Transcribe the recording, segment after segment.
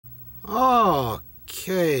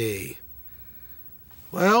Okay.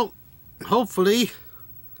 Well, hopefully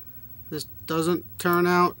this doesn't turn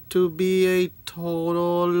out to be a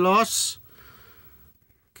total loss.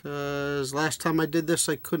 Because last time I did this,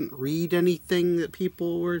 I couldn't read anything that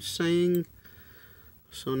people were saying.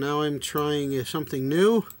 So now I'm trying something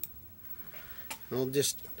new. I'll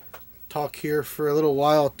just talk here for a little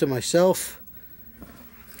while to myself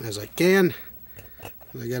as I can.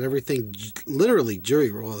 I got everything literally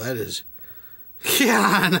jury roll. That is,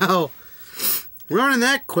 yeah, I know. Running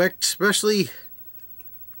that quick, especially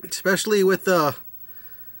with well,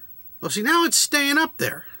 see, now it's staying up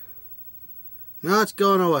there. Now it's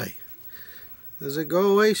going away. Does it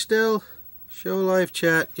go away still? Show live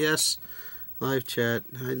chat. Yes, live chat.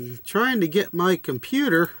 I'm trying to get my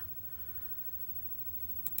computer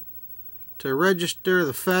to register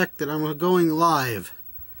the fact that I'm going live.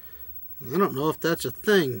 I don't know if that's a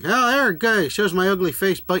thing. Oh, there it goes. Shows my ugly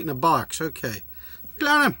face biting a box. Okay.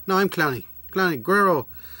 Clown him. No, I'm Clowny. Clowny. Guerrero.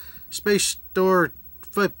 Space Store.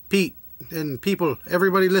 Pete. And people.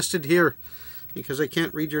 Everybody listed here. Because I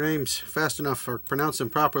can't read your names fast enough or pronounce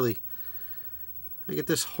them properly. I get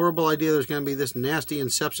this horrible idea there's going to be this nasty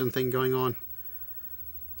Inception thing going on.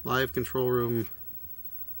 Live control room.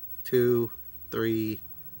 2, 3,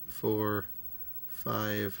 4,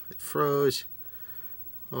 5. It froze.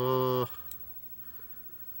 Oh.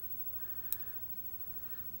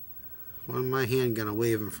 One my hand gonna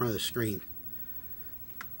wave in front of the screen.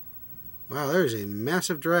 Wow, there's a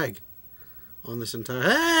massive drag on this entire.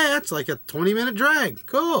 Hey, that's like a 20-minute drag.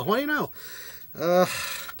 Cool. What do you know? I'm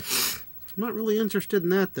not really interested in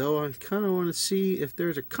that though. I kind of want to see if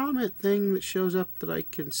there's a comment thing that shows up that I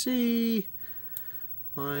can see.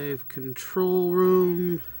 Live control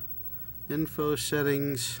room, info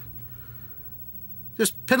settings.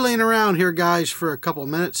 Just piddling around here, guys, for a couple of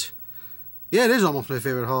minutes. Yeah, it is almost my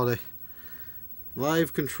favorite holiday.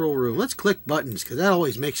 Live control room. Let's click buttons, because that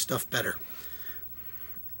always makes stuff better.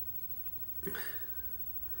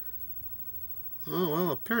 Oh,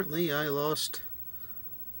 well, apparently I lost.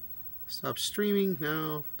 Stop streaming.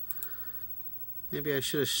 No. Maybe I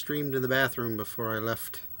should have streamed in the bathroom before I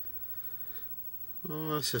left.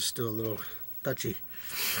 Oh, this is still a little touchy.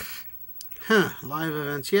 Huh, live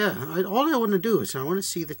events. Yeah, all I want to do is I want to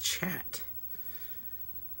see the chat.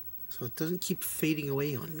 So it doesn't keep fading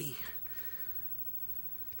away on me.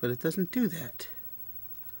 But it doesn't do that.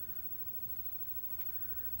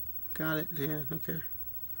 Got it. Yeah, okay.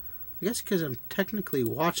 I guess because I'm technically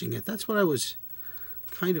watching it. That's what I was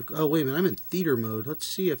kind of... Oh, wait a minute. I'm in theater mode. Let's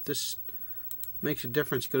see if this makes a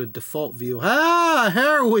difference. Go to default view. Ah,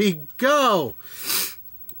 here we go.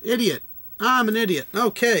 Idiot. I'm an idiot.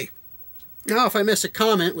 Okay. Now, if I miss a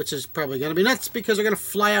comment, which is probably going to be nuts because they're going to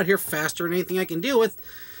fly out here faster than anything I can deal with,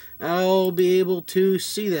 I'll be able to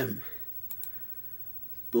see them.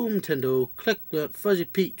 Boom, Tendo, Click, Fuzzy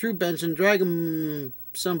Pete, Drew Benson, Dragon,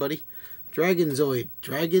 somebody, Dragonzoid,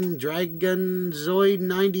 Dragonzoid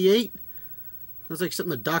 98. Sounds like something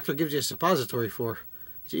the doctor gives you a suppository for.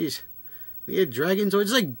 Jeez. Yeah, Dragonzoid.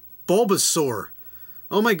 It's like Bulbasaur.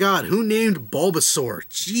 Oh my god, who named Bulbasaur?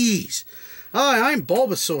 Jeez. Hi, I'm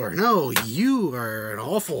Bulbasaur. No, you are an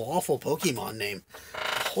awful, awful Pokemon name.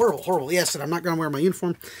 Horrible, horrible. Yes, and I'm not going to wear my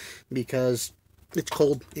uniform because it's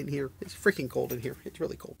cold in here. It's freaking cold in here. It's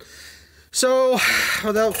really cold. So,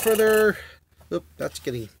 without further... Oop, that's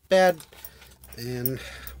getting bad and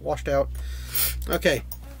washed out. Okay.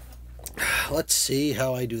 Let's see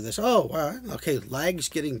how I do this. Oh, wow. Okay, lag's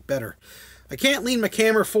getting better. I can't lean my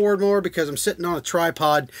camera forward more because I'm sitting on a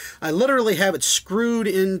tripod. I literally have it screwed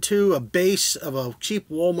into a base of a cheap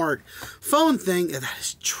Walmart phone thing. That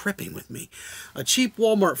is tripping with me. A cheap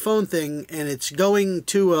Walmart phone thing, and it's going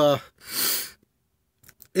to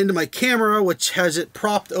into my camera, which has it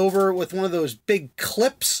propped over with one of those big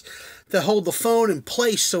clips that hold the phone in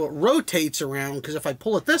place so it rotates around. Because if I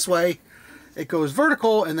pull it this way, it goes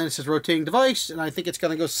vertical, and then it says rotating device, and I think it's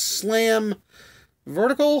going to go slam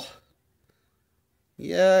vertical.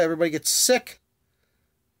 Yeah, everybody gets sick.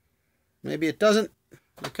 Maybe it doesn't.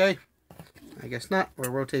 Okay. I guess not. We'll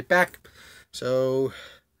rotate back. So,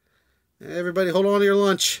 everybody hold on to your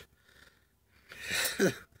lunch.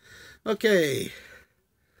 Okay.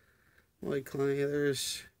 White client,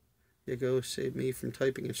 there's... You go, save me from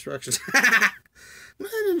typing instructions. Well,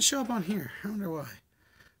 that didn't show up on here. I wonder why.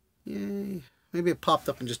 Yay. Maybe it popped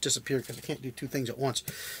up and just disappeared because I can't do two things at once.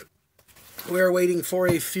 We're waiting for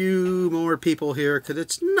a few more people here because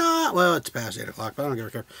it's not... Well, it's past 8 o'clock, but I don't give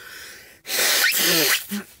a care.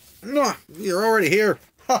 No, you're already here.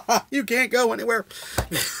 You can't go anywhere.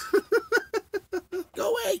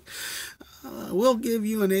 Go away. We'll give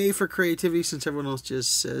you an A for creativity since everyone else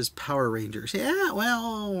just says Power Rangers. Yeah,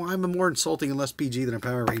 well, I'm more insulting and less PG than a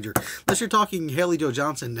Power Ranger. Unless you're talking Haley Joe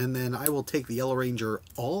Johnson, and then I will take the Yellow Ranger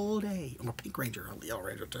all day. Or Pink Ranger, the Yellow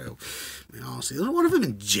Ranger too. I mean, honestly, isn't one of them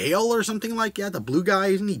in jail or something like that? The blue guy,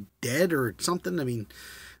 isn't he dead or something? I mean,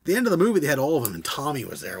 at the end of the movie, they had all of them, and Tommy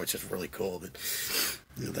was there, which is really cool. But,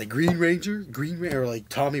 you know, like Green Ranger, or like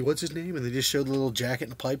Tommy, what's his name? And they just showed the little jacket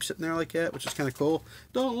and the pipe sitting there like that, which is kind of cool.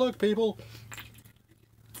 Don't look, people.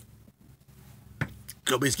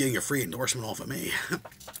 Nobody's getting a free endorsement off of me.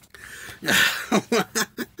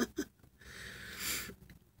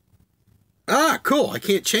 Ah, cool. I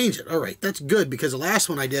can't change it. All right, that's good because the last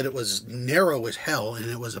one I did, it was narrow as hell, and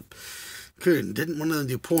it was a... Didn't one of them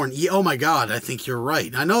do porn? Yeah, oh my God, I think you're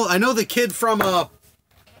right. I know the kid from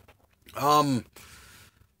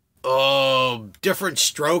Different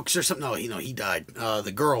Strokes or something. No, he died.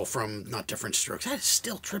 The girl from not Different Strokes. That is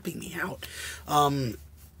still tripping me out.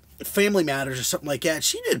 Family Matters or something like that.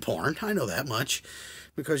 She did porn. I know that much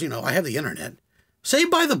because, you know, I have the internet. Saved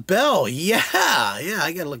by the Bell. Yeah,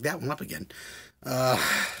 I gotta look that one up again.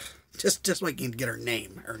 Just so I can get her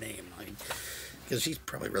name. Because she's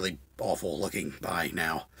probably really awful looking by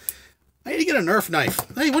now. I need to get a Nerf knife.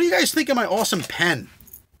 Hey, what do you guys think of my awesome pen?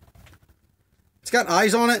 It's got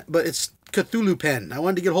eyes on it, but it's Cthulhu pen. I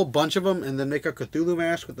wanted to get a whole bunch of them and then make a Cthulhu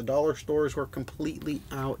mask, but the dollar stores were completely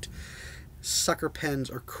out. Sucker pens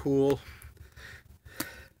are cool.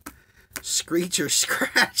 Screech or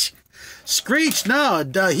Scratch? Screech, no,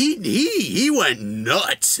 he went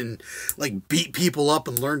nuts and like beat people up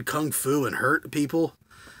and learned kung fu and hurt people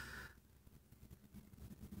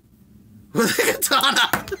with a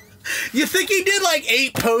katana. You think he did like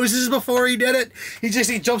 8 poses before he did it? He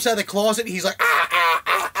jumps out of the closet and he's like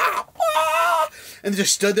and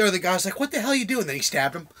just stood there. The guy's like, "What the hell are you doing?" Then he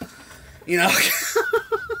stabbed him. You know.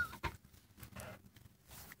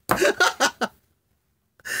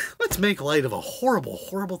 Let's make light of a horrible,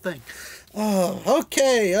 horrible thing. Oh,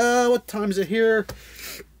 okay. What time is it here?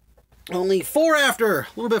 Only 4 after. A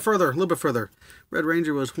little bit further. Red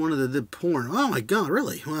Ranger was one of the did porn. Oh my God,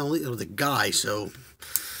 really? Well, it was a guy, so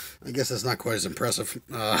I guess that's not quite as impressive.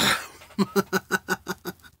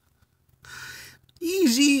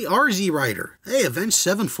 Easy RZ Rider. Hey, Avenged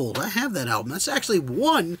Sevenfold. I have that album. That's actually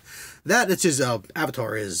one. It's his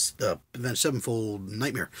avatar is the Avenged Sevenfold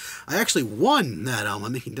Nightmare. I actually won that album.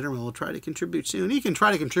 I'm making dinner. We'll try to contribute soon. You can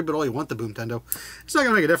try to contribute all you want to Boomtendo. It's not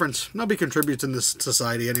going to make a difference. Nobody contributes in this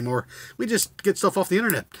society anymore. We just get stuff off the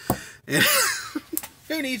internet. And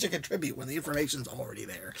who needs to contribute when the information's already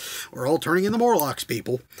there? We're all turning into Morlocks,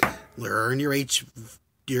 people. Learn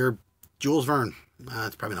your Jules Verne.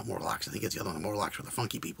 It's probably not Morlocks. I think it's the other one. Morlocks were the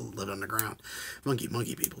funky people who lived underground. Funky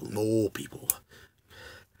monkey people. Mole people.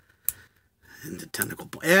 Into tentacle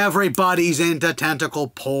porn. Everybody's into tentacle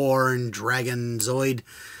porn. Dragonzoid.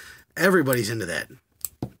 Everybody's into that.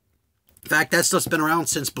 In fact, that stuff's been around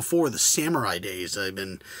since before the samurai days. I've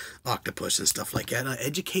been octopus and stuff like that.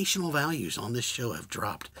 Educational values on this show have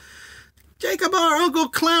dropped. Jacob R. Uncle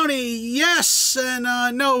Clowny. Yes. And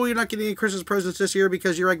no, you're not getting any Christmas presents this year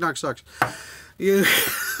because your eggnog sucks. You...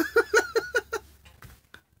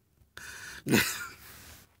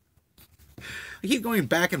 I keep going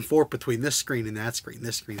back and forth between this screen and that screen,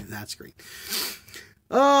 this screen and that screen.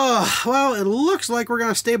 Well, it looks like we're going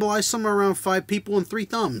to stabilize somewhere around 5 people and 3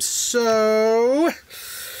 thumbs. So,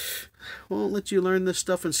 won't let you learn this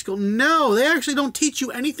stuff in school. No, they actually don't teach you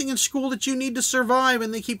anything in school that you need to survive,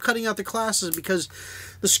 and they keep cutting out the classes because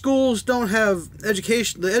the schools don't have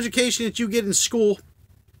education. The education that you get in school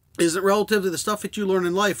isn't relative to the stuff that you learn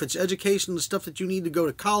in life. It's education, the stuff that you need to go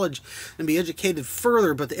to college and be educated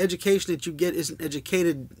further, but the education that you get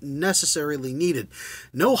isn't necessarily needed.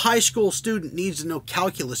 No high school student needs to know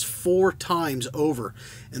calculus 4 times over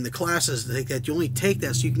in the classes that you only take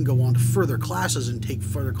that so you can go on to further classes and take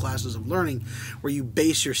further classes of learning where you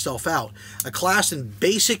base yourself out. A class in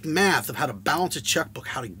basic math of how to balance a checkbook,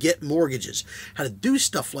 how to get mortgages, how to do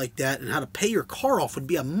stuff like that, and how to pay your car off would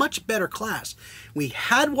be a much better class. We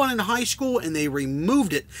had one in high school and they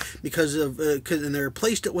removed it because of and they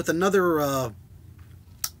replaced it with another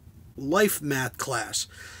life math class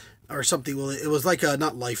or something. Well, it was like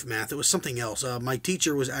not life math, it was something else. My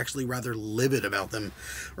teacher was actually rather livid about them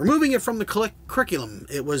removing it from the curriculum.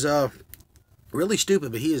 It was really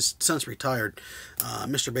stupid, but he is since retired.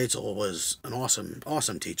 Mr. Batesel was an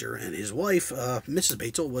awesome teacher, and his wife, Mrs.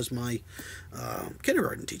 Batesel, was my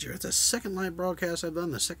kindergarten teacher. It's the second live broadcast I've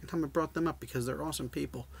done, the second time I brought them up because they're awesome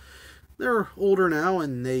people. They're older now,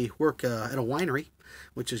 and they work at a winery,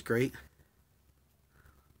 which is great.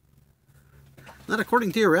 Not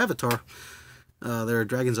according to your avatar. They're a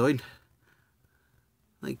Dragonzoid.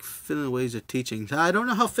 Like Finland ways of teaching. I don't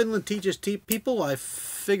know how Finland teaches people. I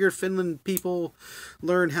figured Finland people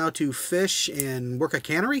learn how to fish and work a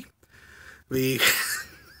cannery.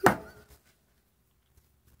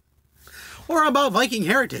 Or about Viking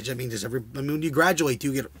heritage. I mean, when you graduate,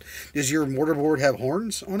 does your mortarboard have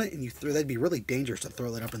horns on it? And that'd be really dangerous to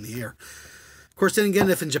throw that up in the air. Of course, then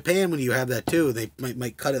again, if in Japan when you have that too, they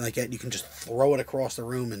might cut it like that. And you can just throw it across the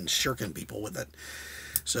room and shuriken people with it.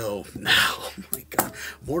 So now, oh my God,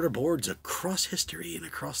 mortarboards across history and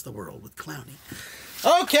across the world with Clowny.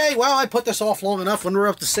 Okay, well, I put this off long enough when we're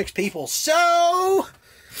up to 6 people. So,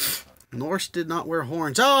 Norse did not wear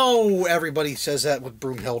horns. Oh, everybody says that with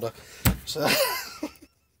Broomhilda. So,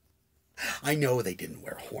 I know they didn't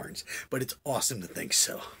wear horns, but it's awesome to think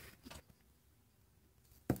so.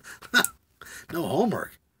 No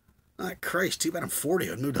homework. Oh, Christ, too bad I'm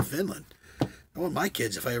 40. I'd move to Finland. I want my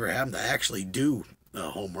kids, if I ever have them, to actually do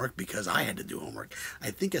homework, because I had to do homework.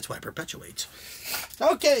 I think that's why it perpetuates.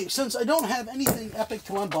 Okay, since I don't have anything epic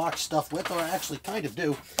to unbox stuff with, or I actually kind of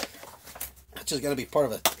do, that's just going to be part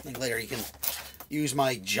of a thing later. You can use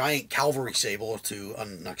my giant cavalry sable to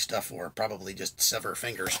unknock stuff, or probably just sever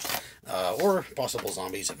fingers, or possible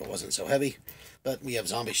zombies if it wasn't so heavy. But we have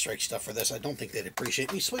zombie strike stuff for this. I don't think they'd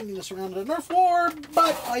appreciate me swinging this around in a Nerf war,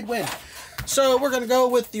 but I'd win. So we're going to go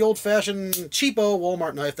with the old-fashioned cheapo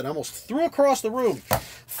Walmart knife that I almost threw across the room.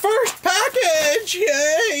 First package!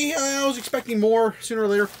 Yay! I was expecting more sooner or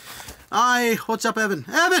later. What's up, Evan?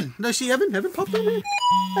 Evan! Did I see Evan? Evan popped over here?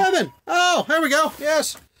 Evan! Oh, there we go.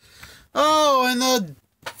 Yes. Oh, and the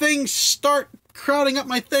things start crowding up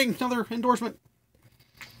my thing. Another endorsement.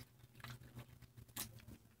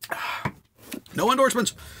 No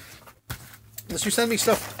endorsements. Unless you send me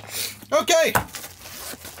stuff. Okay.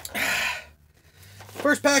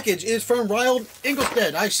 First package is from Ryle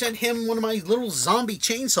Inglestead. I sent him one of my little zombie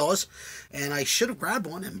chainsaws, and I should have grabbed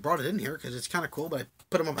one and brought it in here because it's kind of cool, but I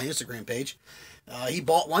put him on my Instagram page. He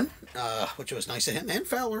bought one, which was nice of him, and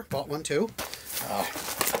Fowler bought one too.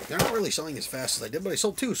 They're not really selling as fast as I did, but I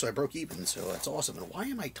sold 2, so I broke even, so that's awesome. And why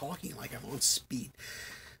am I talking like I'm on speed?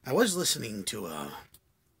 I was listening to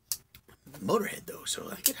Motorhead, though, so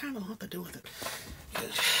I could have a lot to do with it.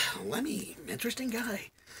 Lemmy, interesting guy.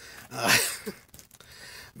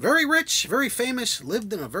 Very rich, very famous,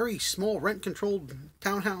 lived in a very small rent-controlled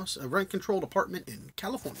townhouse, a rent-controlled apartment in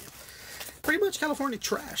California. Pretty much California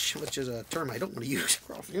trash, which is a term I don't want to use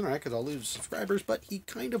across the internet because I'll lose subscribers, but he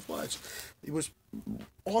kind of was. He was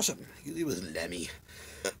awesome. He was Lemmy.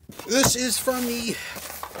 This is from the...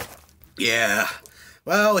 Yeah.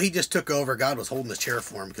 Well, he just took over. God was holding the chair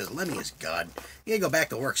for him because Lemmy is God. He had to go back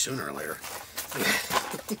to work sooner or later.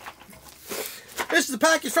 This is the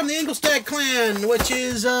package from the Inglestad clan, which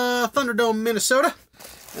is Thunderdome, Minnesota.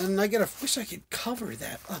 And I wish I could cover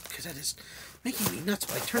that up because that is making me nuts,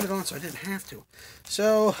 but I turned it on so I didn't have to.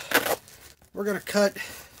 So, we're going to cut...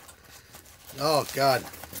 Oh, God.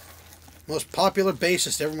 Most popular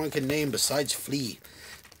bassist everyone can name besides Flea.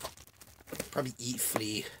 Probably Eat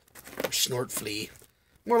Flea. Or Snort Flea.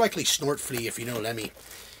 More likely Snort Flea if you know Lemmy.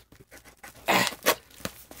 I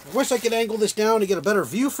wish I could angle this down to get a better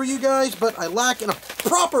view for you guys, but I lack a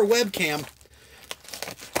proper webcam.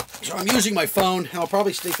 So I'm using my phone. I'll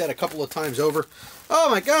probably state that a couple of times over. Oh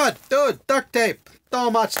my God, dude, duct tape.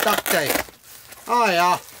 So much duct tape. Oh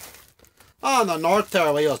yeah. On the north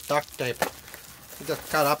there we use duct tape. You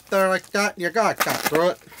just cut up there like that, and you gotta cut through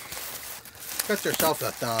it. Cut yourself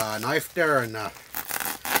a knife there, and oh,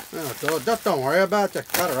 dude, just don't worry about it.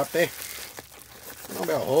 Cut her up, eh? I'll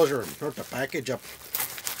be a hoser and put the package up.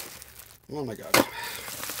 Oh my God.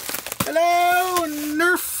 Hello,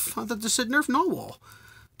 Nerf. I thought this said Nerf Narwhal.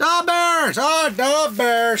 Da Bears! Oh, Da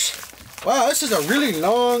Bears! Wow, this is a really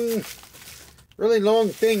long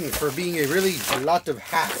thing for being a really lot of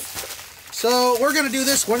half. So, we're going to do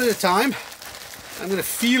this one at a time. I'm going to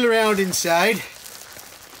feel around inside.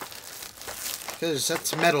 Because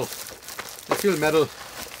that's metal. I feel metal.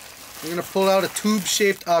 I'm going to pull out a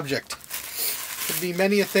tube-shaped object. Could be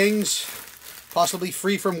many a things. Possibly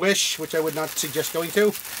free from Wish, which I would not suggest going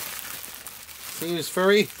to. Seems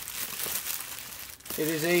furry. It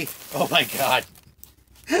is a... Oh my God.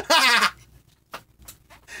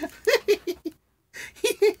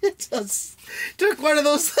 Took one of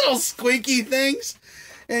those little squinky things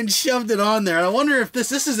and shoved it on there. I wonder if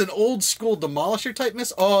this is an old school Demolisher type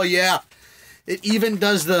miss. Oh yeah. It even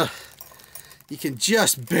does the... You can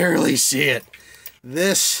just barely see it.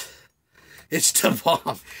 It's the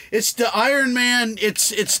bomb. It's the Iron Man. It's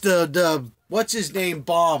the what's his name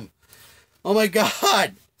bomb. Oh my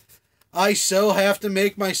God. I so have to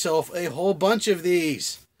make myself a whole bunch of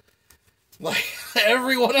these. Like,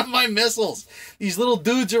 every one of my missiles. These little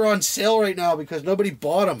dudes are on sale right now because nobody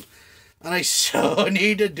bought them. And I so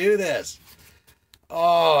need to do this.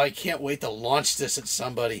 Oh, I can't wait to launch this at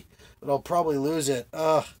somebody. But I'll probably lose it.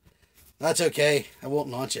 That's okay. I won't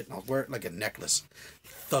launch it. I'll wear it like a necklace.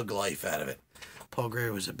 Thug life out of it. Paul Gray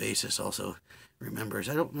was a bassist also. Remembers.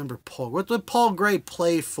 I don't remember Paul. What did Paul Gray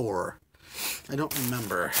play for? I don't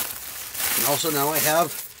remember. And also now I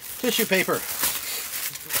have tissue paper.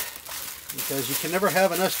 Because you can never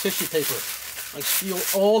have enough tissue paper. I steal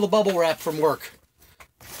all the bubble wrap from work.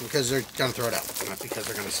 Because they're going to throw it out. Not because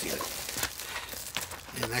they're going to steal it.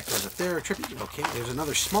 And that goes up there. Okay, there's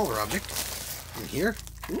another smaller object in here.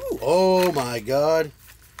 Ooh, oh my God.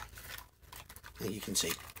 And you can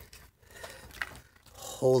see.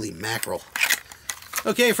 Holy mackerel.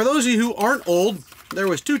 Okay, for those of you who aren't old, there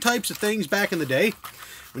was two types of things back in the day.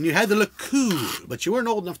 When you had to look cool, but you weren't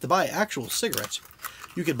old enough to buy actual cigarettes,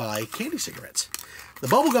 you could buy candy cigarettes. The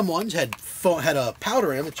bubblegum ones had a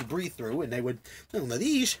powder in them that you breathe through, and they would, now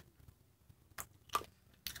these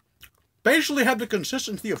basically have the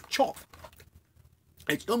consistency of chalk.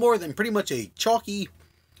 It's no more than pretty much a chalky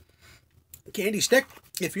candy stick.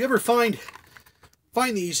 If you ever find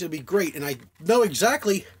these, it'd be great. And I know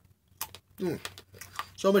exactly,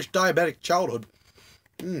 so much diabetic childhood.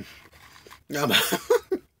 They're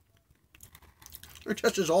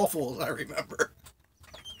just as awful as I remember.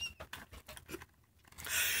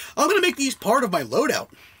 I'm going to make these part of my loadout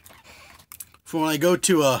for when I go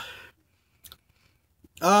to, yeah,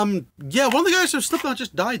 one of the guys from Slipknot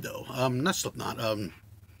just died, though. Not Slipknot,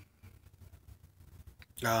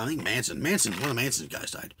 I think Manson. One of Manson's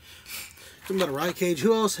guys died. Something about a riot cage.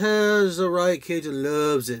 Who else has a riot cage and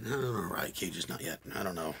loves it? I don't know, riot cages, not yet. I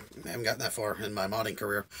don't know. I haven't gotten that far in my modding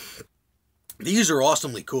career. These are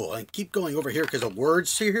awesomely cool. I keep going over here because of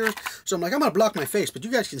words here. So I'm like, I'm going to block my face, but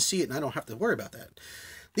you guys can see it and I don't have to worry about that.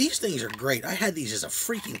 These things are great. I had these as a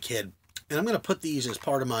freaking kid. And I'm going to put these as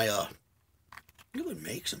part of my, who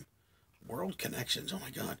makes them? World Connections. Oh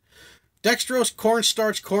my God. Dextrose,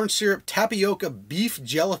 cornstarch, corn syrup, tapioca, beef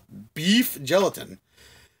gelatin,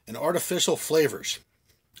 and artificial flavors.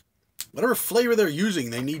 Whatever flavor they're using,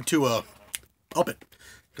 they need to up it.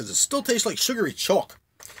 Because it still tastes like sugary chalk.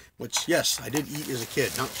 Which, yes, I did eat as a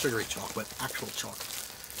kid. Not sugary chalk, but actual chalk.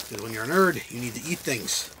 Because when you're a nerd, you need to eat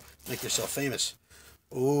things. Make yourself famous.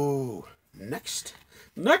 Ooh, next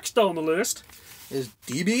on the list is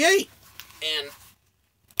DB8. And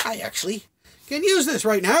I actually can use this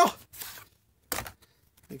right now.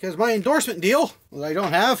 Because my endorsement deal, that I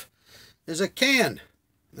don't have, is a can.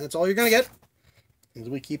 That's all you're going to get. As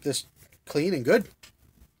we keep this clean and good.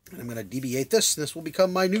 And I'm going to DB8 this. This will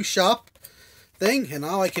become my new shop thing. And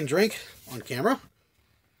now I can drink on camera.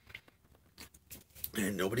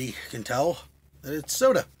 And nobody can tell that it's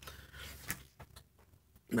soda.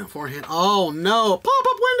 Now forehand. Oh no!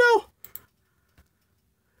 Pop-up window!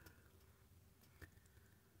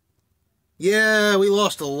 Yeah, we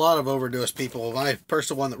lost a lot of overdose people. My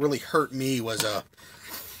personal one that really hurt me was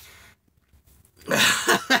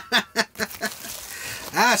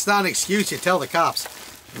that's not an excuse. You tell the cops.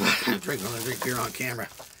 Drink beer on camera.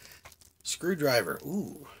 Screwdriver.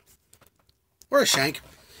 Ooh. Or a shank.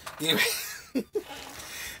 Anyway.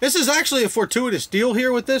 This is actually a fortuitous deal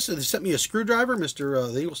here with this. They sent me a screwdriver,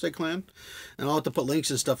 Mr. The Eagle State Clan. And I'll have to put links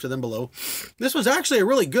and stuff to them below. This was actually a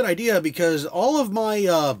really good idea because all of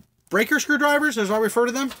my breaker screwdrivers, as I refer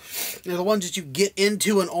to them, they're the ones that you get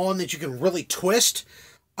into and on that you can really twist.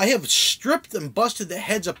 I have stripped and busted the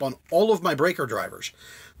heads up on all of my breaker drivers.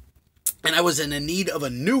 And I was in need of a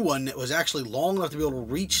new one that was actually long enough to be able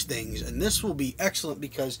to reach things. And this will be excellent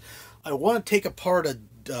because I want to take apart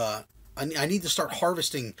I need to start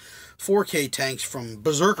harvesting 4K tanks from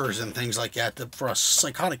berserkers and things like that for a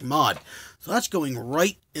psychotic mod. So that's going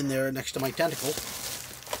right in there next to my tentacle.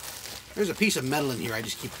 There's a piece of metal in here. I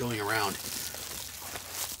just keep going around.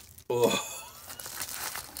 Oh.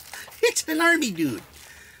 It's an army dude.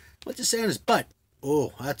 What's it say on his butt?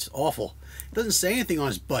 Oh, that's awful. It doesn't say anything on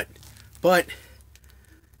his butt. But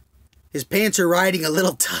his pants are riding a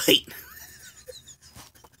little tight.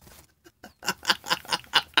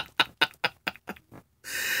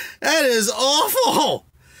 That is awful.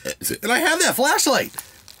 And I have that flashlight.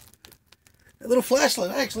 That little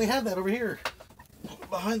flashlight. I actually have that over here.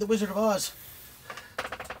 Behind the Wizard of Oz.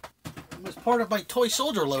 It was part of my toy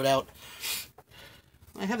soldier loadout.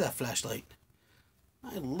 I have that flashlight.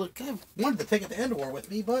 I wanted to take it to Endor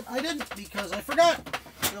with me, but I didn't because I forgot.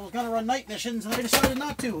 I was going to run night missions and I decided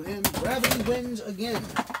not to. And gravity wins again.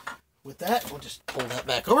 With that, we'll just pull that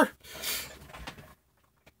back over.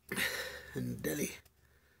 And Delhi.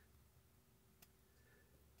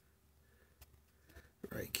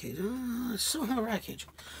 Right cage. So have a rat cage.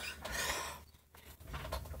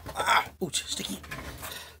 Ah, ooh, sticky.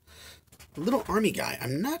 The little army guy.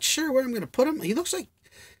 I'm not sure where I'm going to put him. He looks like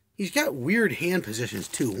he's got weird hand positions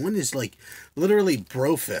too. One is like literally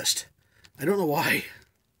bro fist. I don't know why.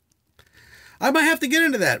 I might have to get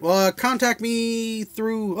into that. Well, contact me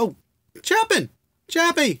through... Oh, Chappie!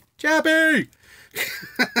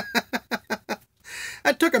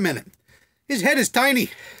 That took a minute. His head is tiny.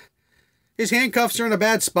 His handcuffs are in a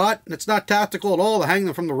bad spot, and it's not tactical at all to hang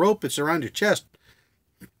them from the rope that's around your chest.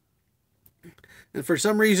 And for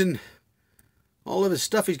some reason, all of his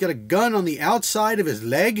stuff, he's got a gun on the outside of his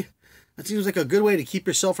leg. That seems like a good way to keep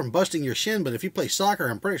yourself from busting your shin, but if you play soccer,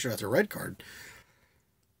 I'm pretty sure that's a red card.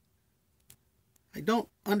 I don't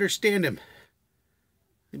understand him.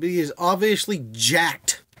 But he is obviously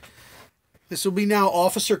jacked. This will be now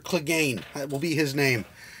Officer Clegane. That will be his name.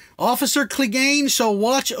 Officer Clegane shall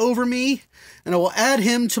watch over me, and I will add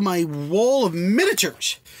him to my wall of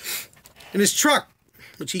miniatures in his truck,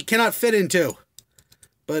 which he cannot fit into.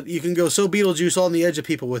 But you can go so Beetlejuice on the edge of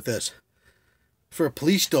people with this. For a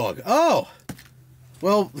police dog. Oh!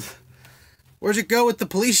 Well, where's it go with the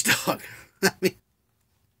police dog? I mean...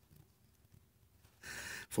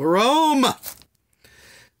 For Rome!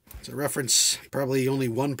 It's a reference probably only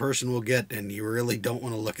one person will get, and you really don't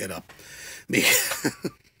want to look it up.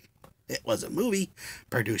 It was a movie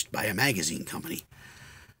produced by a magazine company.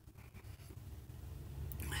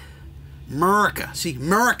 America. See,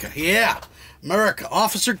 America. Yeah. America.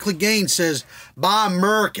 Officer Clegane says, "Buy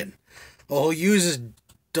American." Oh, he'll use his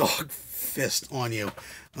dog fist on you.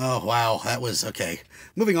 Oh, wow. That was okay.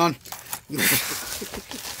 Moving on.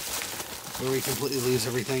 Where we completely lose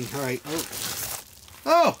everything. All right.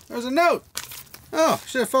 Oh, there's a note. Oh,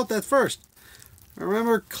 should have felt that first.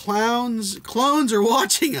 Remember, clones are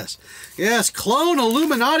watching us. Yes, Clone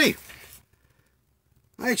Illuminati.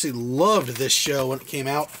 I actually loved this show when it came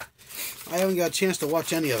out. I haven't got a chance to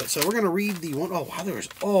watch any of it, so we're going to read the one. Oh, wow, there's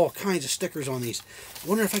all kinds of stickers on these. I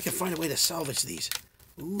wonder if I can find a way to salvage these.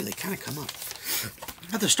 Ooh, they kind of come up.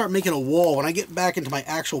 I have to start making a wall. When I get back into my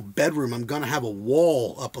actual bedroom, I'm going to have a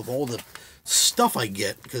wall up of all the stuff I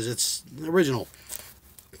get, because it's original.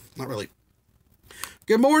 Not really.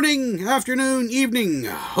 Good morning, afternoon, evening.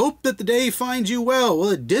 Hope that the day finds you well. Well,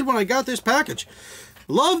 it did when I got this package.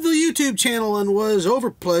 Love the YouTube channel and was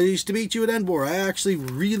overpleased to meet you at Enmore. I actually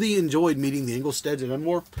really enjoyed meeting the Inglesteads at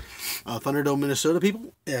Enmore, Thunderdome, Minnesota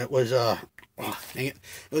people. It was, dang it.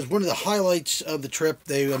 It was one of the highlights of the trip.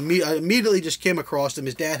 I immediately just came across him.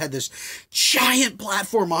 His dad had this giant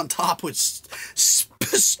platform on top with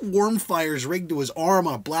swarm fires rigged to his arm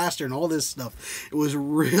on a blaster and all this stuff. It was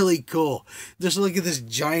really cool. Just look at this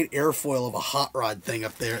giant airfoil of a hot rod thing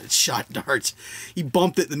up there that shot darts. He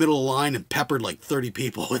bumped it in the middle of the line and peppered like 30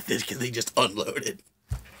 people with it because they just unloaded.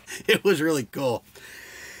 It was really cool.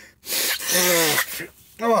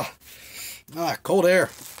 Cold air.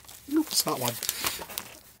 It's not one.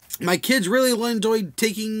 My kids really enjoyed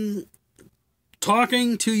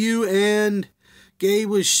talking to you, and Gabe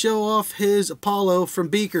was show off his Apollo from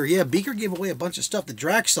Beaker. Yeah, Beaker gave away a bunch of stuff that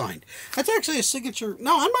Drax signed. That's actually a signature.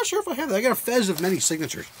 No, I'm not sure if I have that. I got a fez of many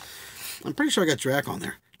signatures. I'm pretty sure I got Drax on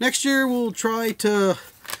there. Next year, we'll try to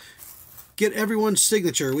get everyone's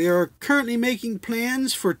signature. We are currently making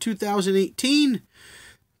plans for 2018.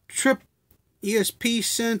 Trip ESP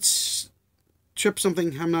since... Trip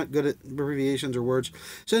something. I'm not good at abbreviations or words.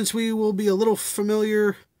 Since we will be a little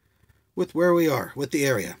familiar with where we are, with the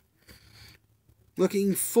area.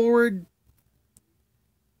 Looking forward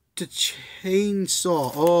to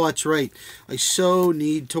chainsaw. Oh, that's right. I so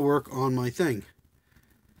need to work on my thing.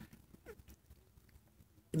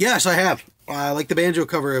 Yes, I have. I like the banjo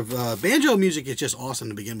cover of... banjo music is just awesome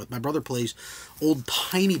to begin with. My brother plays old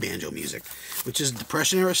tiny banjo music, which is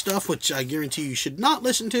Depression era stuff, which I guarantee you should not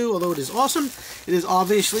listen to, although it is awesome. It is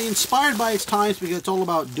obviously inspired by its times because it's all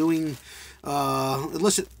about doing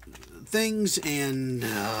illicit things and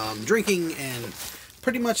drinking and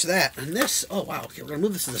pretty much that. And this... Oh, wow. Okay, we're going to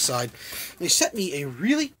move this to the side. They sent me a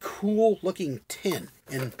really cool looking tin,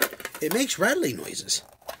 and it makes rattling noises.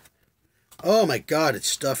 Oh, my God. It's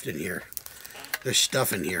stuffed in here. There's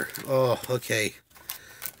stuff in here. Oh, okay.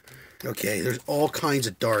 Okay, there's all kinds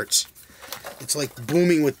of darts. It's like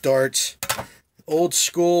booming with darts. Old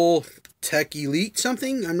school Tech Elite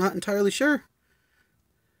something? I'm not entirely sure.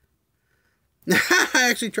 I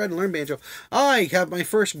actually tried to learn banjo. I have my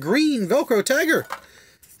first green Velcro tagger.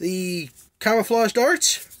 The camouflage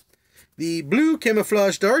darts. The blue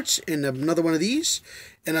camouflage darts. And another one of these.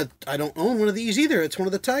 And I don't own one of these either. It's one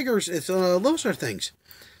of the tigers. It's those are things.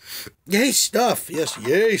 Yay stuff. Yes,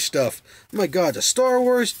 yay stuff. Oh my God, a Star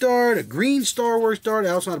Wars dart, a green Star Wars dart. I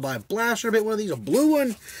also had to buy a blaster bit, one of these, a blue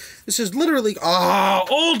one. This is literally,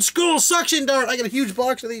 old school suction dart. I got a huge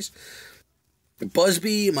box of these.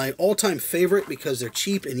 Busby, my all-time favorite because they're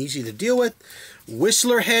cheap and easy to deal with.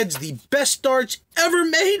 Whistler heads, the best darts ever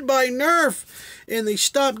made by Nerf. And they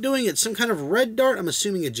stopped doing it. Some kind of red dart, I'm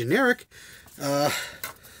assuming a generic. A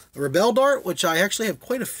Rebel dart, which I actually have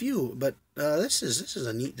quite a few, but this is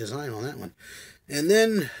a neat design on that one. And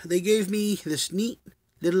then they gave me this neat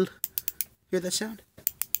little, hear that sound?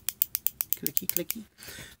 Clicky, clicky.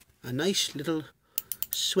 A nice little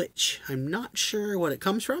switch. I'm not sure what it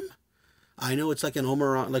comes from. I know it's like an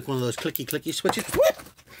Omeron, like one of those clicky switches.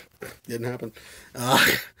 Whoop! Didn't happen.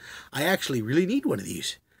 I actually really need one of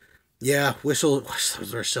these. Yeah,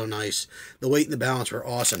 whistles are so nice. The weight and the balance were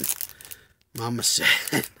awesome. Mama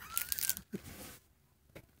said.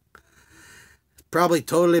 Probably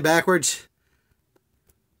totally backwards.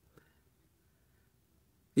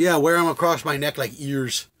 Yeah, wear them across my neck like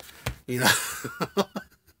ears. You know.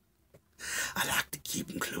 I like to keep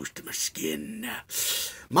them close to my skin.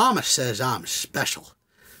 Mama says I'm special.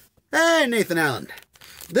 Hey, Nathan Allen.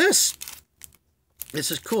 This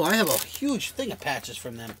is cool. I have a huge thing of patches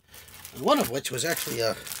from them. One of which was actually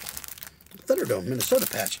a Thunderdome, Minnesota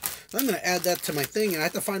patch. So I'm going to add that to my thing, and I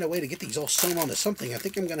have to find a way to get these all sewn onto something. I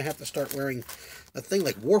think I'm going to have to start wearing a thing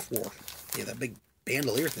like War. Yeah, that big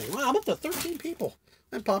bandolier thing. Wow, I'm up to 13 people.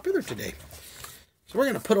 I'm popular today. So we're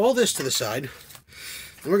going to put all this to the side.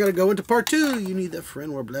 And we're going to go into part 2. You need that for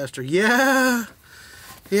War Blaster. Yeah.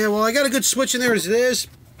 Yeah, well, I got a good switch in there as it is.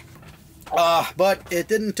 But it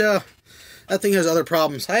didn't, that thing has other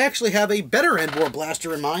problems. I actually have a better War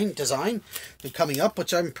Blaster in mind, design, coming up,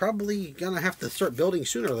 which I'm probably going to have to start building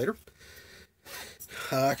sooner or later.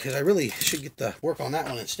 Because I really should get to work on that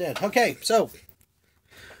one instead. Okay, so,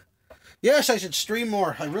 yes, I should stream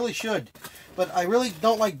more. I really should. But I really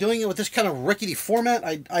don't like doing it with this kind of rickety format.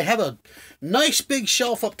 I have a nice big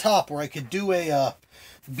shelf up top where I could do a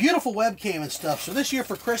beautiful webcam and stuff. So this year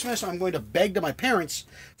for Christmas, I'm going to beg to my parents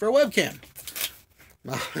for a webcam.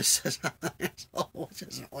 Mama says I'm an asshole, which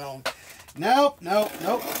isn't wrong. Nope.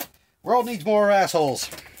 World needs more assholes.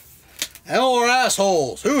 More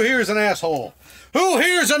assholes. Who here's an asshole? Who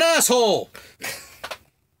here's an asshole?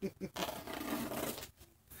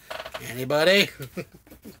 Anybody?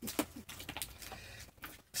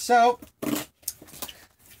 So,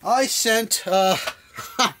 I sent,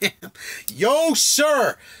 yo,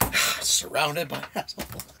 sir, surrounded by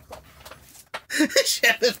assholes. This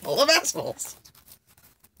ship is full of assholes.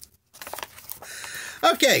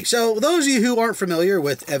 Okay, so those of you who aren't familiar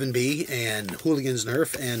with Evan B. and Hooligan's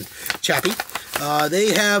Nerf and Chappie,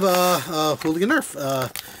 they have a Hooligan Nerf.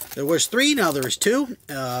 There was 3, now there is 2.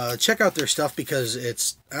 Check out their stuff because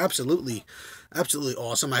it's absolutely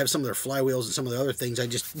awesome. I have some of their flywheels and some of the other things. I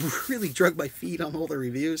just really drug my feet on all the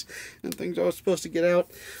reviews and things I was supposed to get out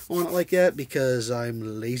on it like that because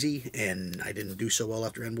I'm lazy and I didn't do so well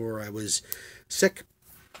after NWAR. I was sick,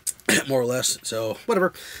 more or less. So,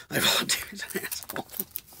 whatever. I volunteered as an asshole.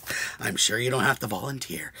 I'm sure you don't have to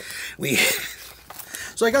volunteer.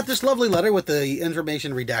 So I got this lovely letter with the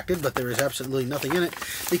information redacted, but there is absolutely nothing in it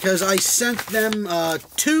because I sent them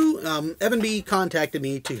Evan B. contacted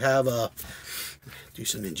me to have do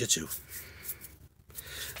some ninjutsu.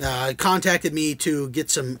 Contacted me to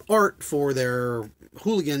get some art for their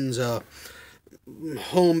Hooligans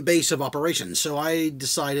home base of operations. So I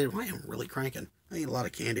decided, well, I am really cranking. I ate a lot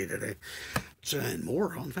of candy today. And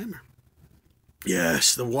more on Famer.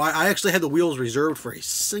 Yes, I actually had the wheels reserved for a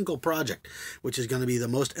single project, which is going to be the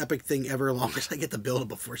most epic thing ever, as long as I get to build it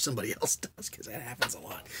before somebody else does, because that happens a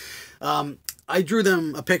lot. I drew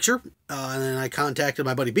them a picture, and then I contacted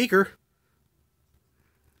my buddy Beaker.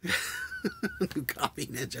 New copy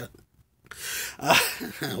ninja.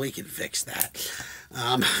 We can fix that.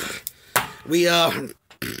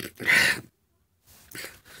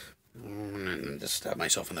 Just stab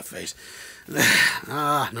myself in the face.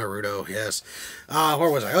 Naruto, yes. Where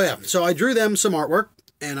was I? Oh, yeah. So I drew them some artwork,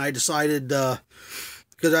 and I decided,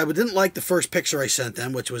 because I didn't like the first picture I sent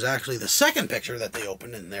them, which was actually the second picture that they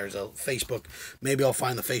opened, and there's a Facebook. Maybe I'll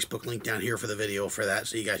find the Facebook link down here for the video for that,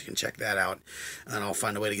 so you guys can check that out. And I'll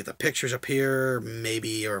find a way to get the pictures up here,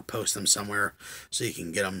 maybe, or post them somewhere, so you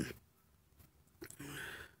can get them.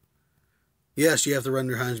 Yes, you have to run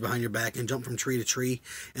your hands behind your back and jump from tree to tree.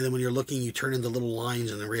 And then when you're looking, you turn into little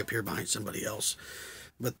lines and then reappear behind somebody else.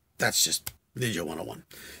 But that's just Ninja 101.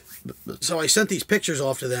 So I sent these pictures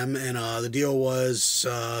off to them, and the deal was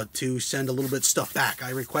to send a little bit of stuff back. I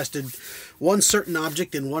requested one certain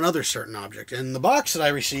object and one other certain object. And the box that I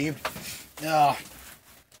received,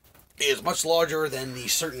 is much larger than the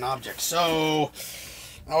certain object. So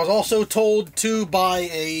I was also told to buy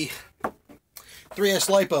a 3S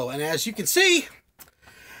LiPo, and as you can see,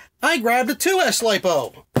 I grabbed a 2S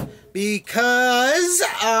LiPo because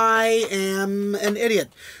I am an idiot.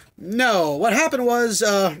 No, what happened was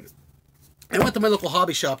I went to my local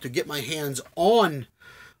hobby shop to get my hands on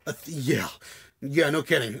a no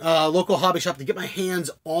kidding. Local hobby shop to get my hands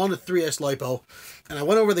on a 3S LiPo. And I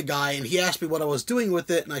went over to the guy and he asked me what I was doing with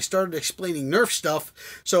it. And I started explaining Nerf stuff.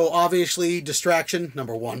 So obviously distraction,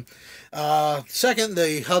 number one. Second,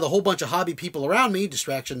 the whole bunch of hobby people around me,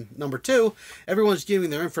 distraction number two. Everyone's giving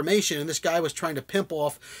their information. And this guy was trying to pimp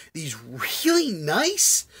off these really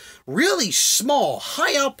nice, really small,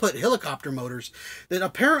 high output helicopter motors that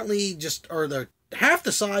apparently just are the half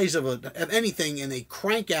the size of anything, and they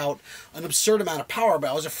crank out an absurd amount of power. But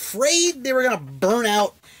I was afraid they were going to burn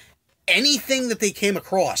out anything that they came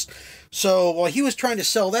across. So while he was trying to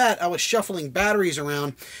sell that, I was shuffling batteries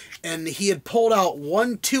around, and he had pulled out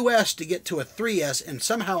one 2S to get to a 3S, and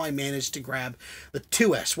somehow I managed to grab the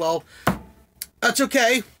 2S. Well, that's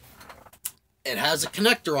okay. It has a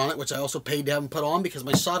connector on it, which I also paid to have them put on because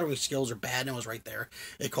my soldering skills are bad, and it was right there.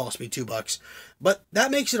 It cost me $2. But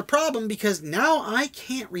that makes it a problem because now I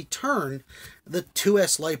can't return the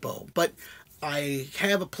 2S LiPo. But I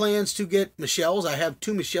have plans to get Michelle's. I have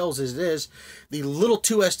 2 Michelle's as it is. The little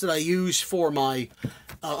 2S that I use for my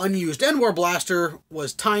unused End-War blaster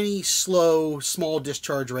was tiny, slow, small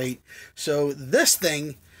discharge rate. So this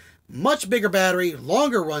thing, much bigger battery,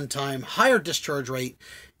 longer runtime, higher discharge rate,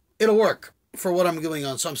 it'll work for what I'm doing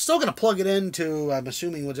on. So I'm still going to plug it into, I'm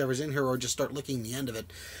assuming, whatever's in here, or just start licking the end of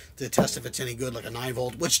it to test if it's any good, like a 9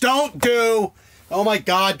 volt, which don't do. Oh my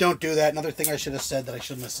God, don't do that. Another thing I should have said that I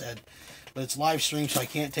shouldn't have said. But it's live stream, so I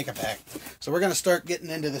can't take it back. So we're going to start getting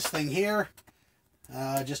into this thing here.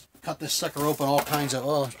 Just cut this sucker open, all kinds of,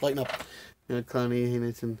 oh, lighten up. Connie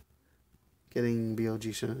Henderson getting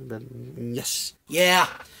BLG. Yes. Yeah.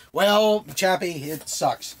 Well, Chappie, it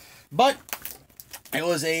sucks. But it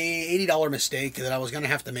was a $80 mistake that I was going to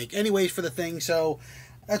have to make anyways for the thing, so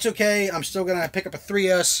that's okay. I'm still going to pick up a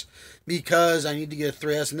 3S because I need to get a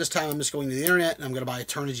 3S, and this time I'm just going to the internet, and I'm going to buy a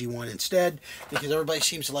Turnigy one instead because everybody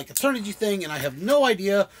seems to like the Turnigy thing, and I have no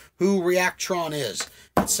idea who Reactron is.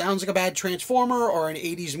 It sounds like a bad Transformer or an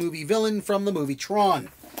 80s movie villain from the movie Tron,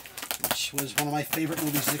 which was one of my favorite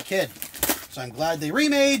movies as a kid. So I'm glad they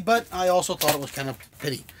remade, but I also thought it was kind of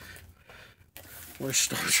pity. Where's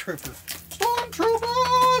Star Trooper?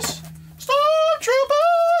 Stormtroopers!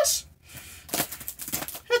 Stormtroopers!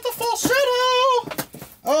 Hit the falsetto!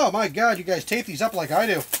 Oh my God, you guys tape these up like I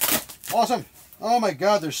do. Awesome. Oh my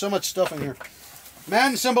God, there's so much stuff in here.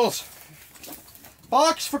 Man symbols.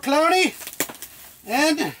 Box for Clowny.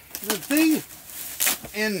 And the thing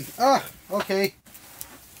in, okay.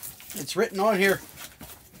 It's written on here.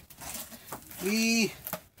 Okay,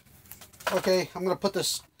 I'm going to put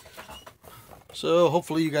this, so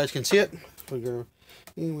hopefully you guys can see it. Weapon.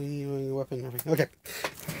 Okay.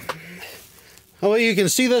 Hopefully you can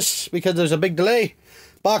see this because there's a big delay.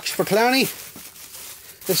 Box for Clowny.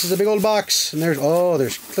 This is a big old box, and there's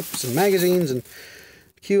clips and magazines and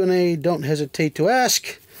Q&A. Don't hesitate to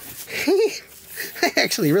ask. I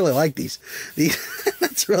actually really like these.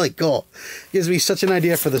 That's really cool. Gives me such an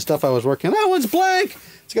idea for the stuff I was working on. That one's blank.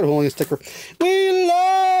 It's got a Hooligan sticker. We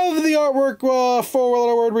love the artwork,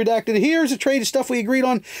 4-letter word redacted. Here's a trade of stuff we agreed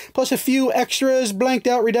on, plus a few extras, blanked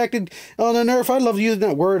out, redacted on the Nerf. I love using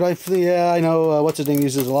that word. I know what's his name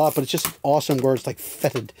uses a lot, but it's just awesome words like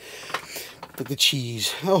fetid. Like the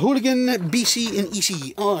cheese. Hooligan BC and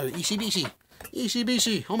EC. Oh, ECBC.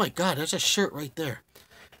 ECBC. Oh my God, that's a shirt right there.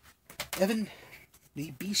 Evan,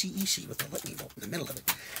 the BCEC with the lightning bolt in the middle of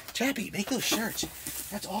it. Chappie, make those shirts.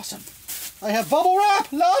 That's awesome. I have bubble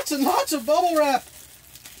wrap. Lots and lots of bubble wrap.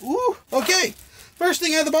 Ooh, okay. First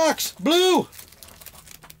thing out of the box. Blue.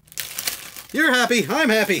 You're happy. I'm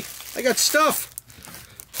happy. I got stuff.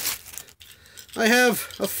 I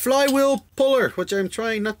have a flywheel puller, which I'm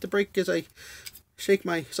trying not to break as I shake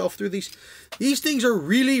myself through these. These things are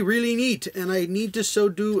really, really neat, and I need to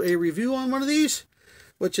do a review on one of these,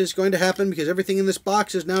 which is going to happen because everything in this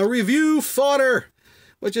box is now review fodder,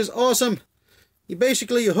 which is awesome. You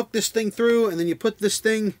hook this thing through, and then you put this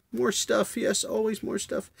thing, more stuff, yes, always more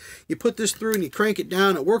stuff. You put this through and you crank it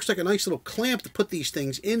down. It works like a nice little clamp to put these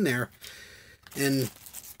things in there. And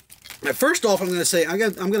first off, I'm going to say, I'm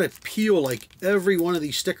going to peel like every one of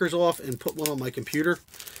these stickers off and put one on my computer,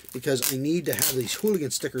 because I need to have these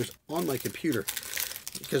Hooligan stickers on my computer,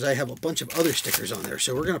 because I have a bunch of other stickers on there.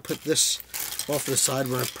 So we're going to put this off to the side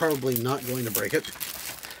where I'm probably not going to break it.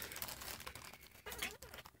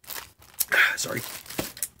 Sorry.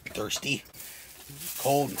 thirsty,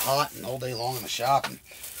 cold and hot, and all day long in the shop and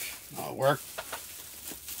work.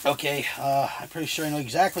 Okay, I'm pretty sure I know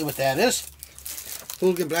exactly what that is.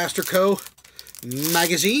 Hooligan Blaster Co.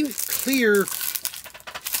 magazine, clear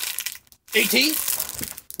 18.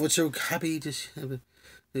 What's so happy to have the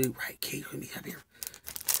right cake with me happier.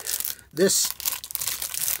 This,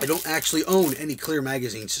 I don't actually own any clear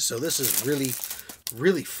magazines, so this is really,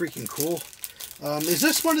 really freaking cool. Is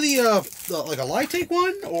this one of the like a Lytake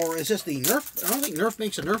one, or is this the Nerf? I don't think Nerf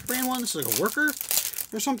makes a Nerf brand one. This is like a Worker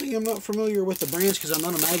or something. I'm not familiar with the brands because I'm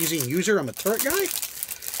not a magazine user. I'm a turret guy.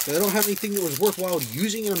 So I don't have anything that was worthwhile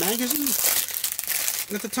using in a magazine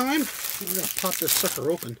at the time. I'm going to pop this sucker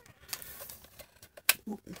open.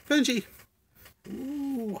 Ooh, Benji.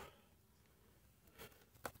 Ooh.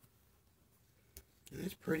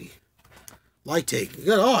 That's pretty. Lytake.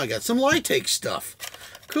 Oh, I got some Lytake stuff.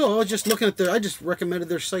 Cool. I was just looking at I just recommended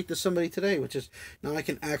their site to somebody today, which is, now I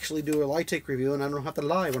can actually do a Lytake review and I don't have to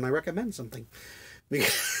lie when I recommend something.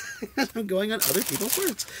 Because I'm going on other people's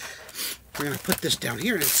words. We're going to put this down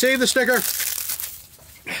here and save the sticker.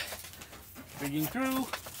 Reading through.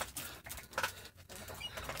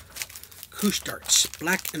 Koosh darts.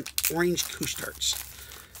 Black and orange koosh darts.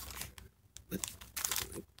 But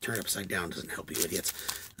turn it upside down doesn't help you idiots.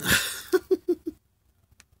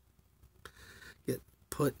 Get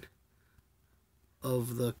put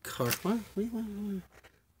of the car. What?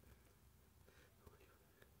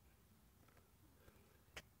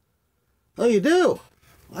 Oh, you do?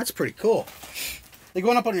 Well, that's pretty cool. They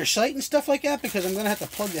going up on your site and stuff like that? Because I'm going to have to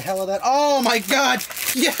plug the hell of that. Oh, my God.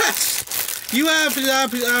 Yes. You have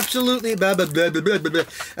absolutely... I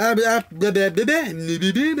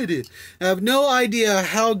have no idea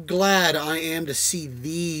how glad I am to see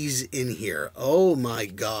these in here. Oh, my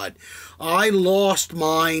God. I lost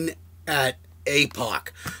mine at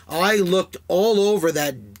APOC. I looked all over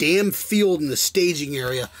that damn field in the staging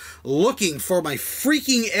area looking for my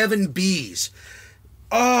freaking Evan B's.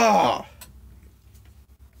 Ah!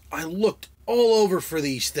 I looked all over for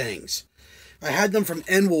these things. I had them from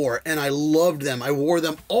N-War and I loved them. I wore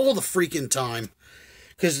them all the freaking time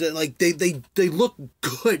because like they look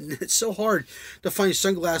good. And it's so hard to find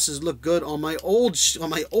sunglasses look good on my old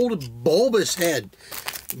bulbous head,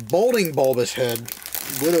 balding bulbous head,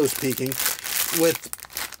 widow's peaking, with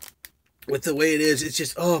the way it is. It's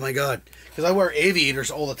just, oh my God, because I wear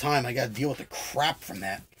aviators all the time. I got to deal with the crap from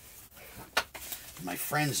that. My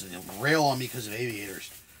friends rail on me because of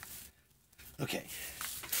aviators. Okay,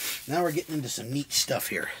 now we're getting into some neat stuff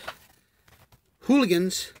here.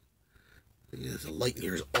 Hooligans, the light in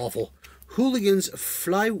here is awful. Hooligans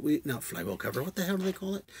flywheel cover. What the hell do they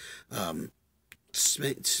call it?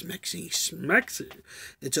 Smexy.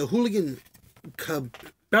 It's a Hooligan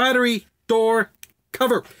battery door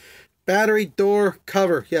cover. Battery door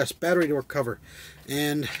cover. Yes, battery door cover.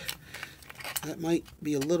 And that might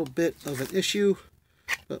be a little bit of an issue,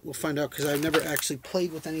 but we'll find out because I've never actually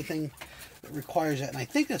played with anything that requires that. And I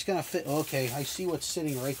think that's going to fit. Okay, I see what's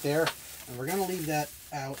sitting right there. And we're going to leave that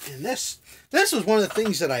out. And this was one of the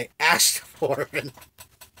things that I asked for.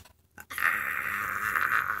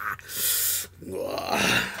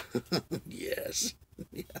 Yes.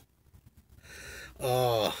 Yeah.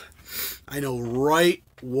 Oh, I know right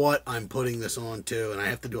what I'm putting this on to. And I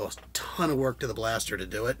have to do a ton of work to the blaster to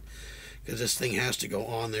do it, because this thing has to go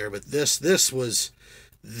on there. But this was...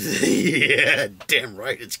 Yeah, damn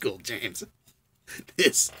right it's cool, James.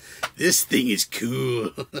 This thing is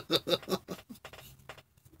cool.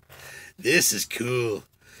 This is cool.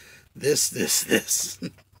 This.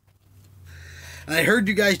 And I heard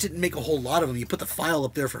you guys didn't make a whole lot of them. You put the file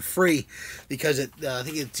up there for free because I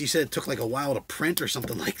think you said it took like a while to print or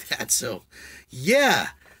something like that. So, yeah,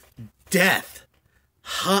 death,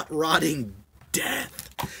 hot rodding death,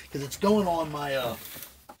 because it's going on my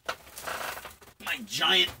my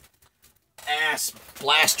giant ass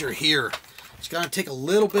blaster here. It's gonna take a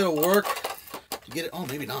little bit of work to get it. Oh,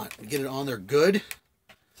 maybe not. Get it on there good.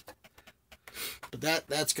 But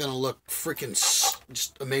that's gonna look freaking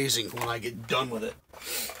just amazing when I get done with it.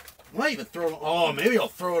 I might even throw it. Oh, maybe I'll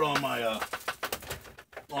throw it on my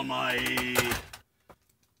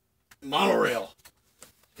monorail,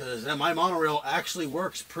 because my monorail actually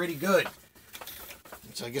works pretty good.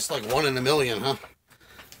 It's, I guess, like 1 in a million, huh?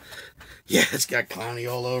 Yeah, it's got Clowny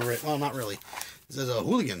all over it. Well, not really. It says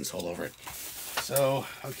Hooligans all over it. So,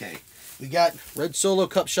 okay. We got Red Solo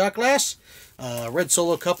Cup Shot Glass. Red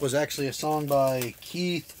Solo Cup was actually a song by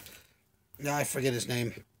Keith. I forget his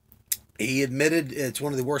name. He admitted it's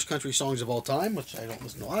one of the worst country songs of all time, which I don't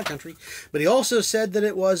listen to a lot of country. But he also said that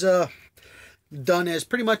it was done as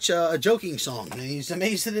pretty much a joking song. And he's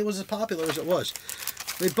amazed that it was as popular as it was.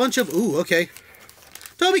 A bunch of, ooh, okay.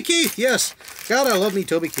 Toby Keith, yes. God, I love me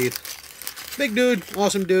Toby Keith. Big dude,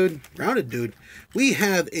 awesome dude, rounded dude. We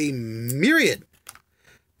have a myriad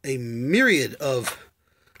of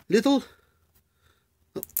little,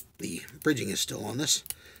 oh, the bridging is still on this,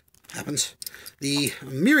 happens. The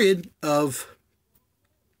myriad of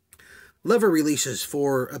lever releases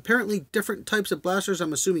for apparently different types of blasters.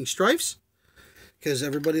 I'm assuming strifes, because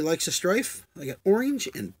everybody likes a strife. I got orange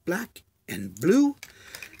and black and blue,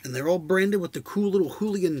 and they're all branded with the cool little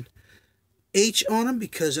Hooligan H on them,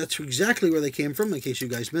 because that's exactly where they came from, in case you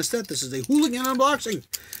guys missed that. This is a Hooligan unboxing,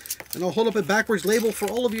 and I'll hold up a backwards label for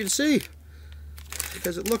all of you to see,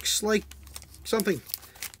 because it looks like something.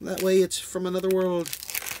 That way it's from another world.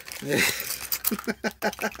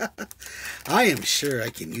 I am sure I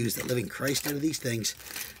can use the living Christ out of these things.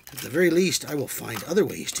 At the very least, I will find other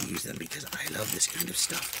ways to use them, because I love this kind of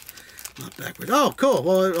stuff. Not backward. Oh, cool.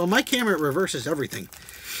 Well, my camera reverses everything.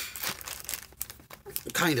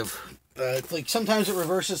 Kind of. Like, sometimes it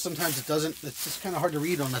reverses, sometimes it doesn't. It's just kind of hard to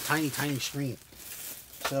read on a tiny, tiny screen.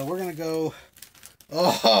 So we're going to go...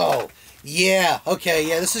 Oh, yeah. Okay,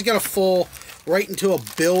 yeah, this is going to fall right into a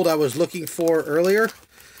build I was looking for earlier.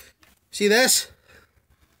 See this?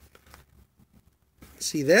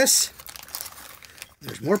 See this?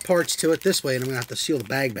 There's more parts to it this way, and I'm going to have to seal the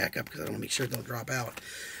bag back up because I don't want to make sure it don't drop out.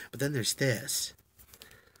 But then there's this.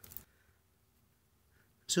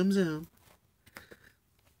 Zoom, zoom.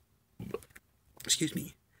 Excuse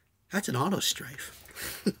me. That's an auto strife.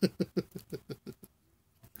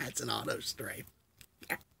 That's an auto strife.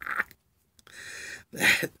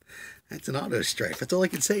 That's an auto strife. That's all I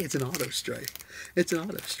can say. It's an auto strife. It's an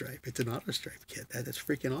auto strife. It's an auto strife kit. That's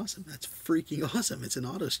freaking awesome. That's freaking awesome. It's an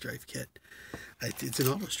auto strife kit. It's an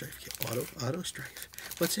auto strife kit. Auto strife.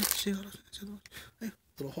 What's it? See, hey,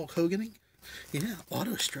 little Hulk Hoganing. Yeah,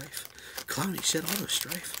 auto strife. Clowny said auto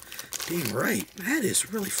strife. Dang right. That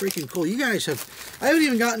is really freaking cool. You guys have... I haven't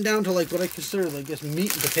even gotten down to like what I consider, like, I guess,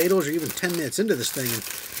 meat and potatoes, or even 10 minutes into this thing. And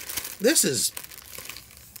this is...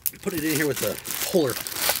 Put it in here with the puller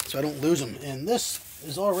so I don't lose them. And this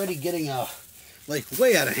is already getting, like,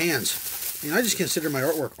 way out of hands. I mean, I just consider my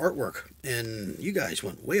artwork. And you guys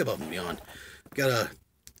went way above and beyond. Got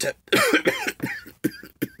a...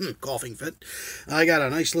 coughing fit. I got a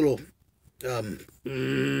nice little...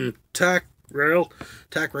 tack rail,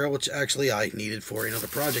 which actually I needed for another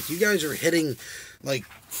project. You guys are hitting, like,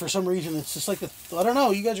 for some reason, it's just like I don't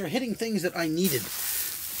know, you guys are hitting things that I needed,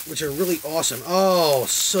 which are really awesome. Oh,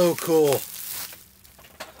 so cool.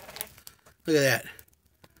 Look at that.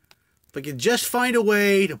 If I could just find a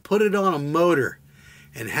way to put it on a motor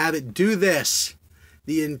and have it do this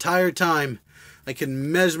the entire time, I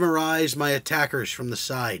can mesmerize my attackers from the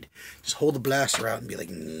side. Just hold the blaster out and be like,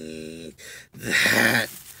 that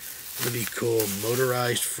would be cool.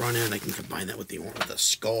 Motorized front end. I can combine that with the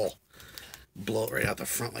skull. Blow it right out the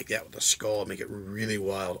front like that with the skull. Make it really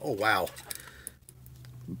wild. Oh, wow.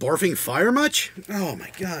 Barfing fire much? Oh, my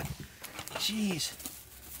God. Jeez.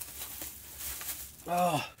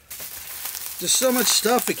 Oh. There's so much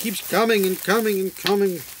stuff. It keeps coming and coming and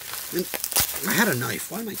coming. And I had a knife.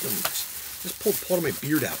 Why am I doing this? Just pulled part of my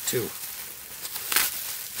beard out, too.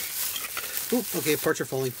 Oop, okay, parts are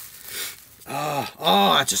falling.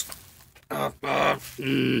 I just...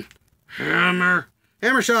 Hammer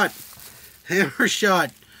shot! Hammer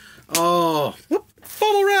shot! Oh, whoop,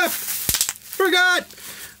 bubble wrap! Forgot!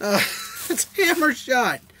 It's hammer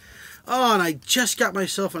shot! Oh, and I just got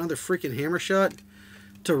myself another freaking hammer shot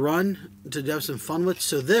to run, to have some fun with.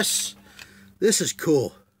 So this is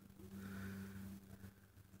cool.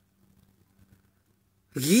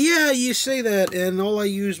 Yeah, you say that, and all I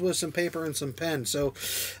used was some paper and some pen, so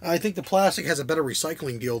I think the plastic has a better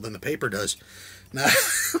recycling deal than the paper does. Nah,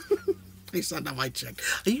 at least not my check.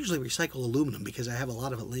 I usually recycle aluminum because I have a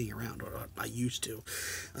lot of it laying around, or I used to.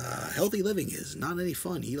 Healthy living is not any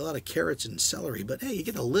fun. You eat a lot of carrots and celery, but hey, you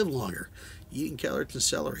get to live longer eating carrots and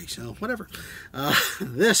celery, so whatever.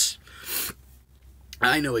 This,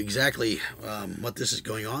 I know exactly what this is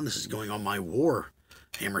going on. This is going on my war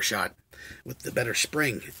hammer shot with the better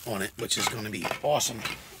spring on it, which is going to be awesome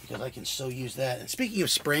because I can so use that. And speaking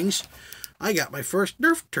of springs, I got my first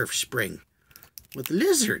Nerf Turf spring with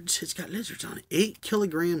lizards. It's got lizards on it. 8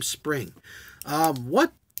 kilogram spring.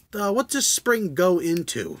 What does this spring go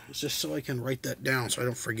into? It's just so I can write that down so I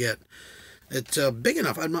don't forget. It's big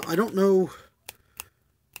enough. I don't know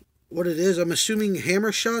what it is. I'm assuming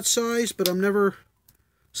hammer shot size, but I'm never...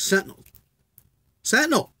 Sentinel.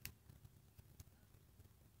 Sentinel!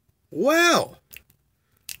 Well,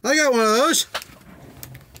 I got one of those.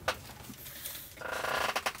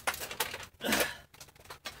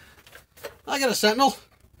 I got a Sentinel.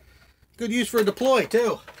 good use for a deploy,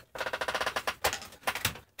 too.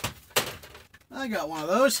 I got one of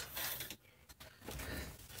those.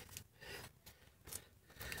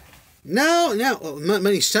 No,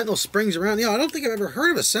 many Sentinel springs around. Yeah, I don't think I've ever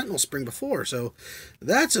heard of a Sentinel spring before, so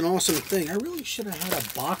that's an awesome thing. I really should have had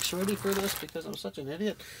a box ready for this because I'm such an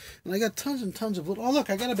idiot. And I got tons and tons of... Oh,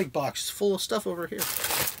 look, I got a big box full of stuff over here.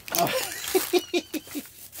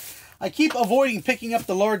 I keep avoiding picking up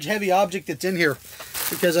the large, heavy object that's in here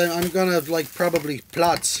because I'm going to, like, probably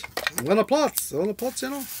plots. I'm going to plots, you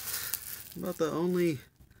know? About the only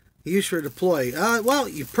use for a deploy. Well,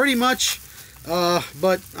 you pretty much...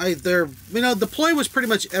 but deploy was pretty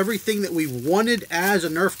much everything that we wanted as a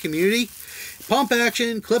Nerf community. Pump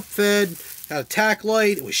action, clip fed, had a tack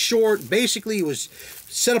light, it was short. Basically, it was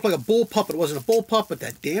set up like a bullpup. It wasn't a bullpup, but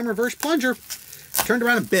that damn reverse plunger turned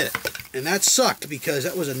around and bit it. And that sucked because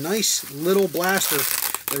that was a nice little blaster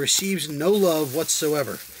that receives no love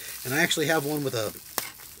whatsoever. And I actually have one with a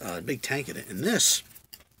big tank in it. And this,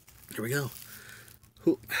 here we go.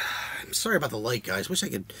 I'm sorry about the light, guys. Wish I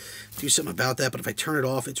could do something about that, but if I turn it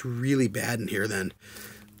off, it's really bad in here then.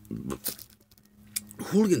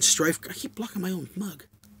 Hooligan Strife... I keep blocking my own mug.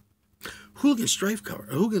 Hooligan Strife cover.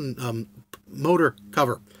 Hooligan motor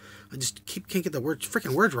cover. I just can't get the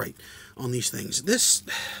freaking words right on these things. This...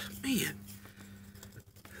 Man.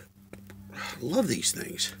 Love these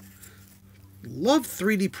things. Love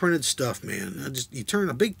 3D printed stuff, man. You turn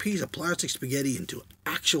a big piece of plastic spaghetti into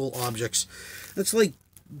actual objects. That's like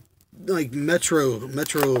Metropolis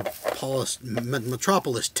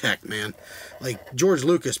tech, man. Like George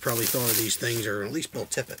Lucas probably thought of these things, or at least Bill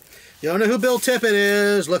Tippett. You don't know who Bill Tippett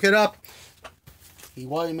is? Look it up. He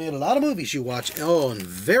made a lot of movies you watch. Oh, and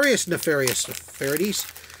various nefarious affarities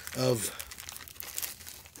of...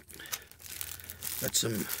 Got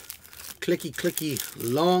some clicky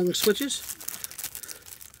long switches.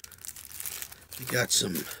 We got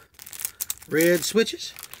some red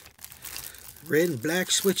switches. Red and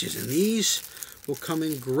black switches, and these will come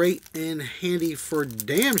in great and handy for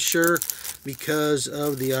damn sure because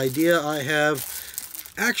of the idea I have.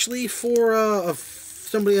 Actually, for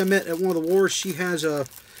somebody I met at one of the wars, she has a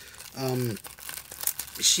had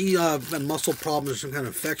muscle problems or some kind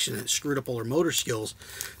of infection that screwed up all her motor skills,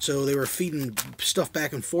 so they were feeding stuff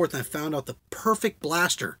back and forth, and I found out the perfect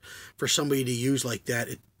blaster for somebody to use like that.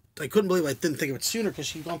 I couldn't believe I didn't think of it sooner because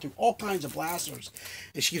she'd gone through all kinds of blasters.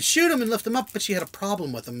 And she could shoot them and lift them up, but she had a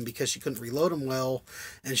problem with them because she couldn't reload them well.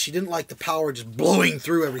 And she didn't like the power just blowing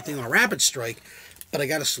through everything on a rapid strike. But I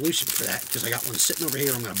got a solution for that because I got one sitting over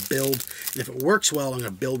here I'm going to build. And if it works well, I'm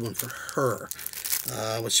going to build one for her.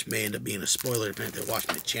 Which may end up being a spoiler depending if they watch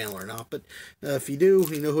my channel or not. But if you do,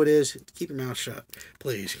 you know who it is. Keep your mouth shut,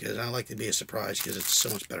 please. Because I like to be a surprise because it's so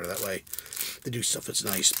much better that way to do stuff that's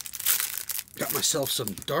nice. Got myself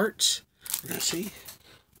some darts. Let's see.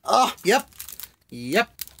 Oh, yep.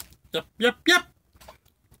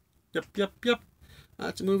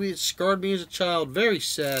 That's a movie that scarred me as a child. Very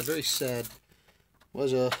sad, very sad.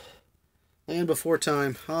 Was a Land Before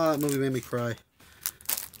Time. Ah, that movie made me cry.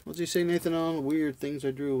 What's he say, Nathan? Oh, weird things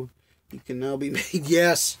I drew. You can now be made.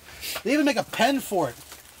 Yes. They even make a pen for it.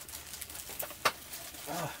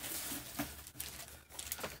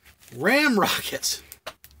 Ram rockets.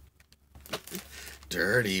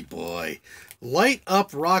 Dirty boy. Light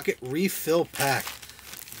up rocket refill pack.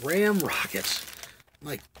 Ram rockets.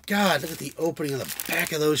 My God, look at the opening on the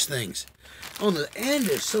back of those things. On the end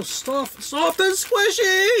is so soft and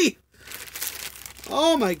squishy.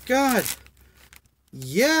 Oh my God.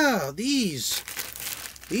 Yeah, these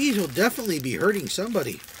will definitely be hurting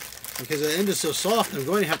somebody because the end is so soft. I'm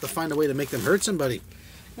going to have to find a way to make them hurt somebody.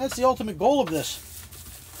 That's the ultimate goal of this,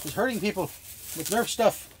 is hurting people with Nerf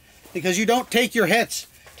stuff. Because you don't take your hits.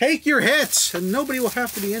 Take your hits, and nobody will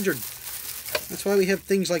have to be injured. That's why we have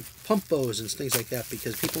things like pump bows and things like that,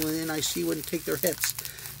 because people in the NIC wouldn't take their hits.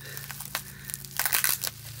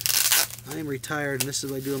 I am retired, and this is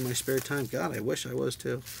what I do in my spare time. God, I wish I was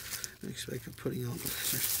too. I expected putting on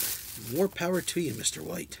more power to you, Mr.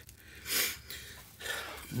 White.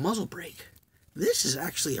 Muzzle brake. This is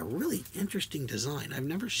actually a really interesting design. I've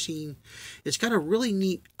never seen. It's got a really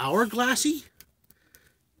neat hourglassy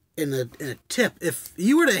in a tip. If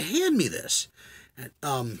you were to hand me this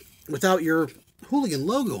without your Hooligan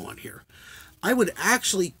logo on here, I would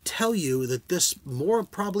actually tell you that this more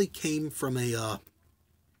probably came from a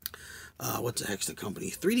what the heck's the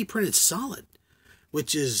company? 3D printed solid,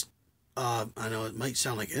 which is I know it might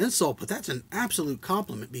sound like an insult, but that's an absolute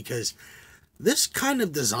compliment because this kind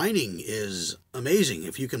of designing is amazing.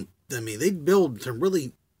 If you can, I mean, they build some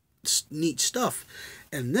really neat stuff,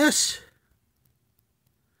 and this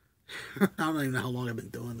I don't even know how long I've been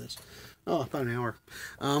doing this. Oh, about an hour.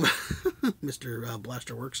 Mr.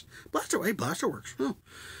 Blaster Works. Blaster Works. Oh,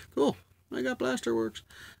 cool. I got Blaster Works.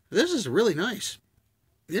 This is really nice.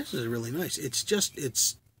 This is really nice.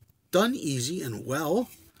 It's done easy and well.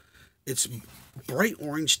 It's bright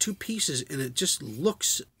orange, 2 pieces, and it just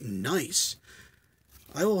looks nice.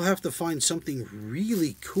 I will have to find something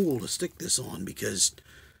really cool to stick this on because,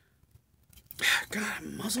 God,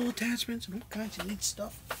 muzzle attachments and all kinds of neat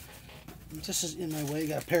stuff. This is in my way.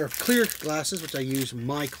 Got a pair of clear glasses, which I use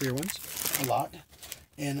my clear ones a lot.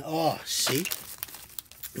 And, oh, see?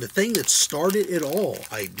 The thing that started it all,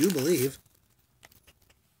 I do believe.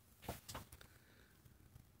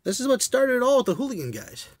 This is what started it all with the Hooligan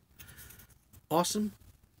guys. Awesome,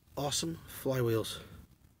 awesome flywheels.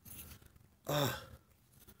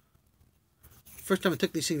 First time I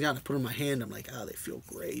took these things out and put them in my hand, I'm like, oh, they feel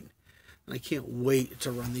great. And I can't wait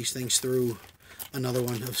to run these things through another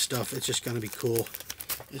one of stuff. It's just going to be cool.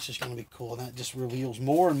 It's just going to be cool. And that just reveals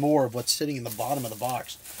more and more of what's sitting in the bottom of the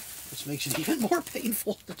box, which makes it even more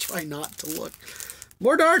painful to try not to look.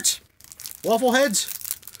 More darts. Waffle heads.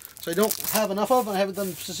 So I don't have enough of them. I haven't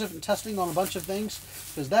done specific testing on a bunch of things.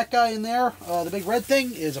 Because that guy in there, the big red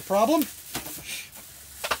thing, is a problem.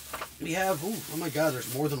 We have, ooh, oh my God,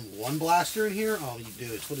 there's more than one blaster in here? Oh, you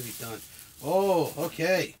dudes, what have you done? Oh,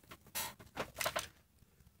 okay.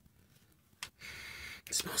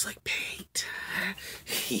 It smells like paint.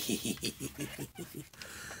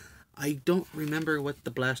 I don't remember what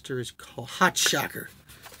the blaster is called. Hot Shocker.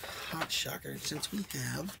 Hot Shocker. Since we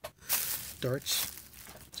have darts,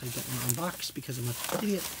 so I don't want to unbox because I'm an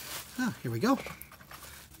idiot. Ah, here we go.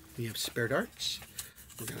 We have spare darts.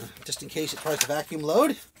 We're gonna, just in case it tries to vacuum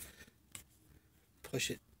load,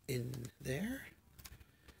 push it in there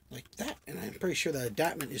like that. And I'm pretty sure that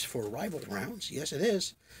attachment is for rival rounds. Yes, it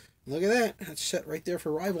is. Look at that. That's set right there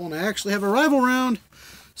for rival. And I actually have a rival round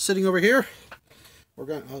sitting over here. We're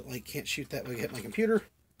going to, oh, I can't shoot that when I hit my computer.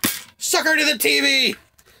 Sucker to the TV!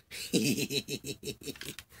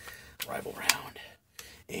 Rival round.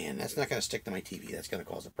 And that's not going to stick to my TV. That's going to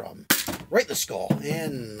cause a problem. Right in the skull.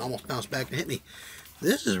 And almost bounced back and hit me.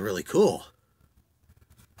 This is really cool.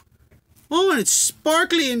 Oh, and it's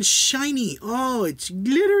sparkly and shiny. Oh, it's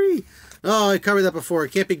glittery. Oh, I covered that before.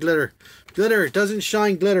 It can't be glitter. Glitter. It doesn't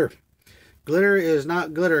shine glitter. Glitter is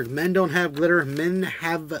not glitter. Men don't have glitter. Men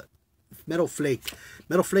have metal flake.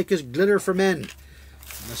 Metal flake is glitter for men.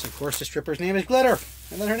 Unless, of course, the stripper's name is Glitter.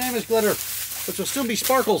 And then her name is Glitter. Which will soon be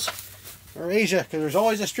Sparkles. Or Asia. Because there's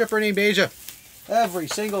always a stripper named Asia. Every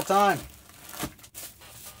single time.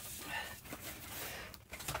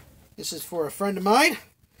 This is for a friend of mine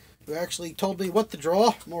who actually told me what to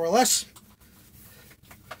draw, more or less.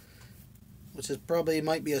 Which is probably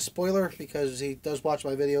might be a spoiler because he does watch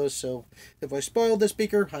my videos. So if I spoiled this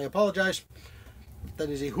speaker, I apologize. That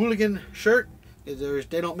is a Hooligan shirt.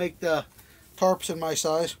 They don't make the tarps in my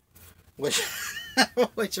size, which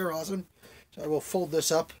which are awesome. So I will fold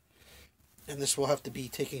this up, and this will have to be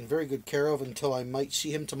taken very good care of until I might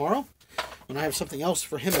see him tomorrow. And I have something else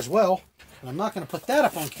for him as well. And I'm not going to put that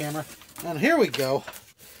up on camera. And here we go.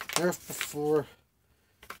 Never before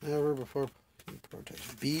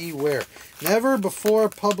prototypes. Beware. Never before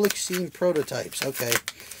public seen prototypes. Okay.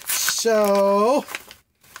 So.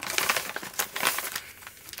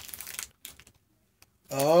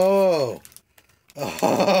 Oh.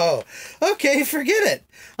 Okay, forget it.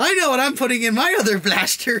 I know what I'm putting in my other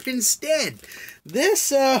blaster instead. This,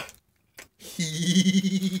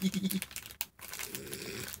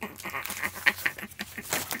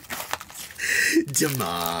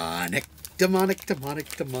 demonic,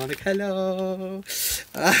 hello.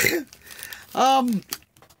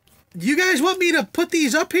 You guys want me to put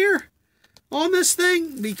these up here on this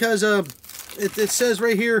thing? Because, it says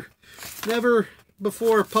right here, never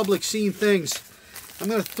before public seen things. I'm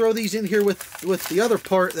going to throw these in here with the other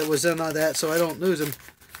part that was in that so I don't lose them.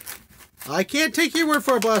 I can't take your word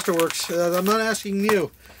for it, Blaster Works. I'm not asking you,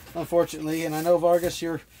 unfortunately. And I know, Vargas,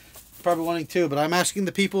 you're probably wanting to, but I'm asking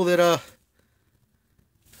the people that,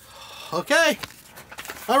 okay.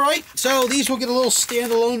 Alright, so these will get a little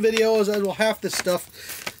standalone video as I will have this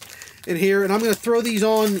stuff in here. And I'm going to throw these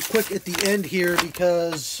on quick at the end here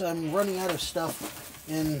because I'm running out of stuff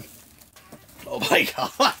in... Oh my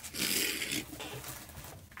God.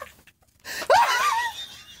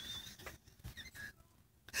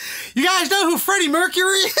 You guys know who Freddie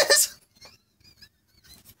Mercury is?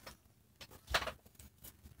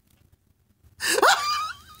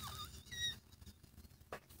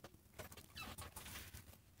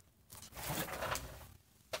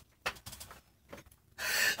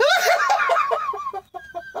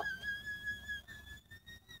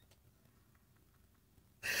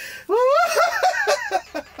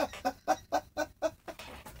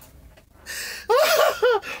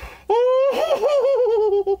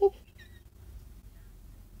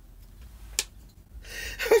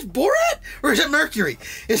 guy's Borat? Or is it Mercury?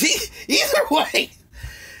 Is he? Either way,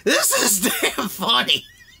 this is damn funny.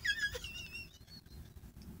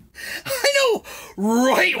 I know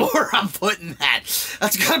right where I'm putting that.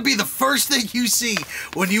 That's got to be the first thing you see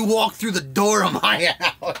when you walk through the door of my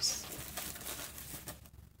house.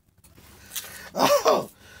 Oh,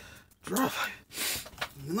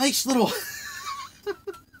 nice little...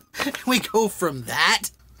 We go from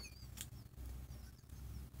that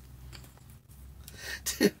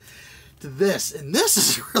to this, and this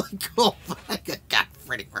is really cool. I got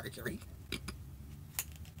Freddie Mercury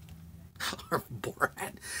or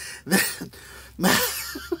Borat.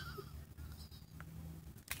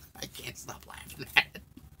 I can't stop laughing at it.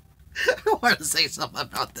 I want to say something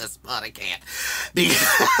about this, but I can't. Because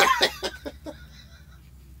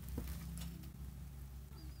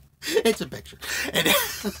it's a picture, and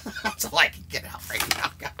that's all I can get out right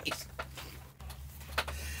now, guys.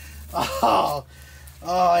 Oh,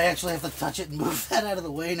 I actually have to touch it and move that out of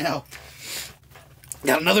the way now.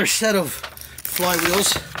 Got another set of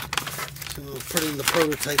flywheels. So we'll put it in the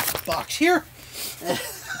prototype box here.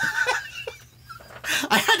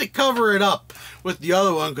 I had to cover it up with the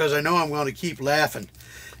other one because I know I'm going to keep laughing.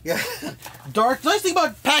 Yeah, darts. Nice thing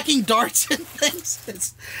about packing darts and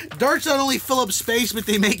things, darts not only fill up space, but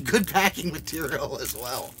they make good packing material as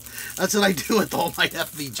well. That's what I do with all my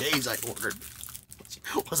FVJs I ordered. Which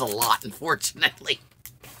was a lot, unfortunately.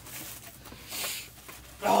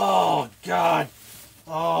 Oh, God.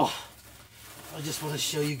 Oh, I just want to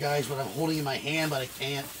show you guys what I'm holding in my hand, but I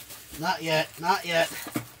can't. Not yet. Not yet.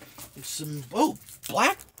 It's some, oh,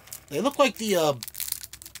 black? They look like the, oh,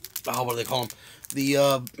 what do they call them?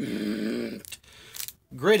 The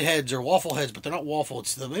grid heads or waffle heads, but they're not waffle.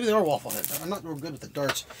 It's maybe they are waffle heads. I'm not real good with the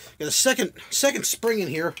darts. Got a second spring in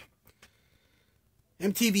here.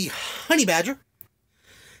 MTV Honey Badger.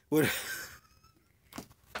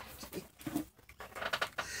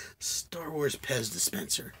 Star Wars Pez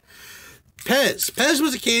dispenser. Pez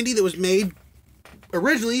was a candy that was made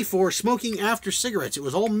originally for smoking after cigarettes. It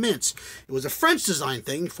was all mints. It was a French design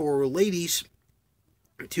thing for ladies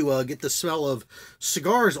to get the smell of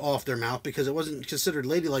cigars off their mouth, because it wasn't considered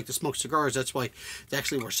ladylike to smoke cigars. That's why it's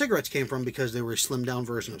actually where cigarettes came from, because they were a slimmed down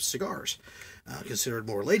version of cigars, considered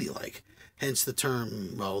more ladylike. Hence the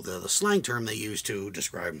term, well, the slang term they use to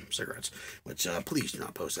describe cigarettes, which please do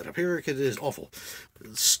not post that up here because it is awful.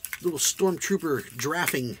 This little stormtrooper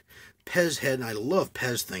giraffing Pez head, and I love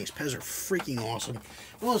Pez things. Pez are freaking awesome.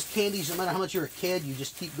 One of those candies, no matter how much you're a kid, you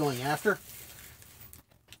just keep going after.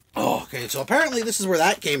 Oh, okay, so apparently this is where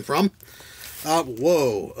that came from.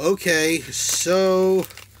 Whoa, okay, so,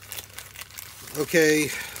 okay,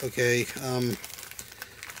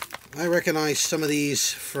 I recognize some of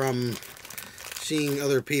these from seeing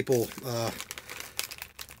other people.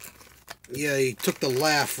 Yeah, he took the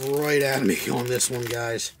laugh right out of me on this one,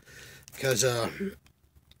 guys, because,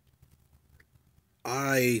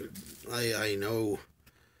 I know,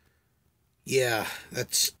 yeah,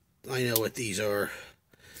 I know what these are.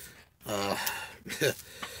 I'm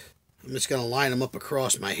just going to line them up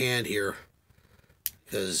across my hand here,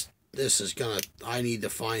 because this is going to, I need to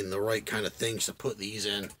find the right kind of things to put these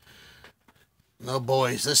in. No,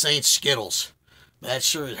 boys, this ain't Skittles. That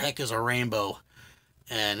sure as heck is a rainbow,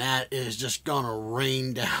 and that is just going to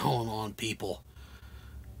rain down on people.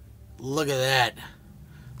 Look at that.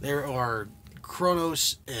 There are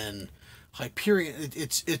Kronos and Hyperion.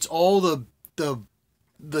 It's all the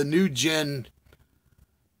new gen.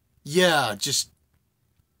 Yeah, just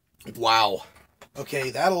wow.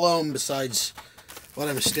 Okay, that alone, besides what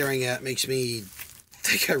I'm staring at, makes me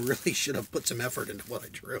think I really should have put some effort into what I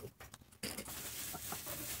drew.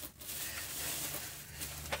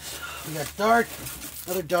 We got dart,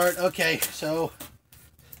 another dart. Okay, so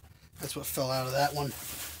that's what fell out of that one.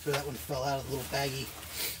 So that one fell out of the little baggie.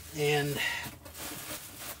 And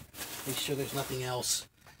make sure there's nothing else.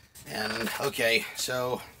 And okay,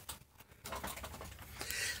 so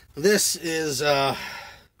this is I'm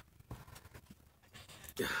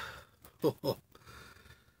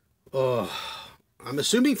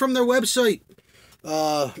assuming from their website,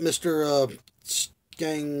 Mr.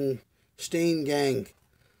 Stain Gang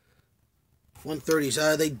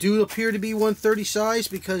 130s. They do appear to be 130 size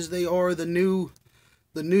because they are the new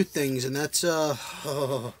things, and that's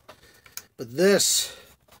but this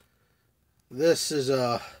is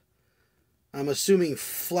I'm assuming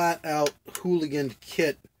flat out Hooligan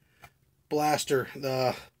kit blaster,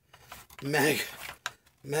 the mag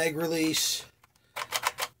release,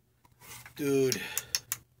 dude.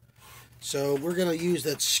 So we're gonna use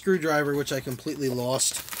that screwdriver, which I completely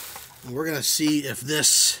lost, and we're gonna see if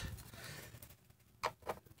this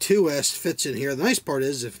 2S fits in here. The nice part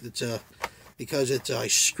is if it's because it's I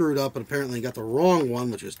screwed up and apparently got the wrong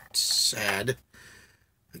one, which was sad.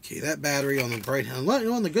 Okay, that battery on the bright hand,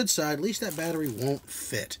 on the good side, at least that battery won't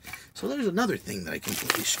fit. So there's another thing that I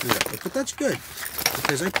completely screwed up with, but that's good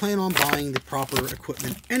because I plan on buying the proper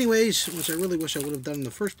equipment anyways, which I really wish I would have done in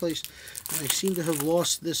the first place. And I seem to have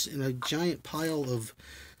lost this in a giant pile of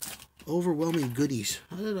overwhelming goodies.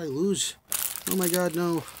 How did I lose? Oh my God,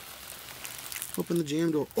 no. Open the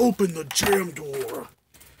jam door. Open the jam door!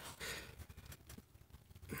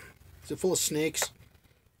 Is it full of snakes?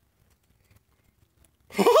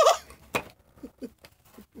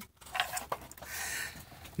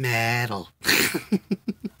 Metal.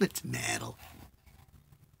 That's metal.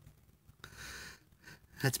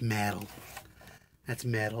 That's metal. That's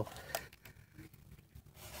metal.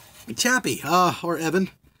 Chappie, or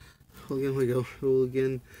Evan. Again, we go.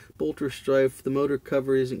 Hooligan bolter strife. The motor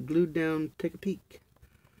cover isn't glued down. Take a peek.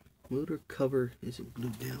 Motor cover isn't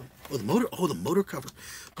glued down. Oh, the motor cover.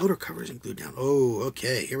 Motor cover isn't glued down. Oh,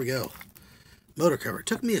 okay. Here we go. Motor cover. It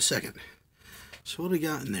took me a second. So what do we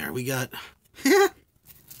got in there? We got the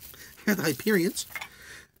Hyperions.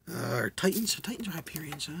 Or Titans. Titans or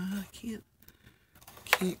Hyperions? I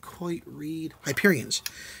can't quite read. Hyperions.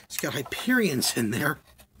 It's got Hyperions in there.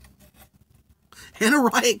 And a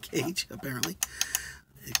riot cage, apparently.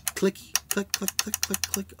 Clicky. Click, click, click, click,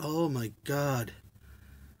 click. Oh my God.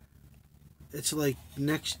 It's like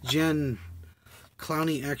next gen.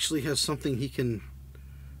 Clowny actually has something he can...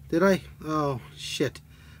 Did I? Oh, shit.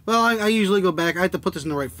 Well, I usually go back. I have to put this in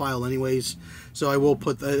the right file anyways. So I will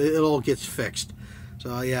put... it all gets fixed.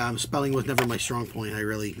 So yeah, spelling was never my strong point. I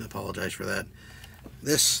really apologize for that.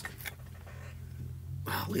 This...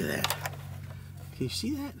 Wow, look at that. Can you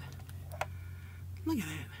see that? Look at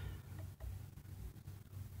that.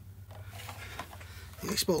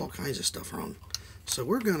 Yeah, I spelled all kinds of stuff wrong. So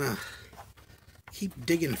we're gonna keep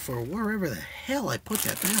digging for wherever the hell I put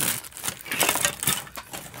that battery.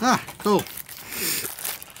 Ah, cool.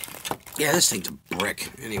 Yeah, this thing's a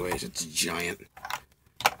brick. Anyways, it's giant.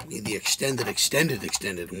 I need the extended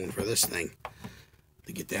one for this thing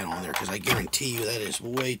to get that on there, because I guarantee you that is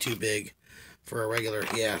way too big for a regular.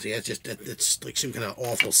 Yeah, see, it's like some kind of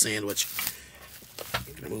awful sandwich.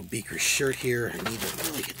 I'm gonna move Beaker's shirt here. I need to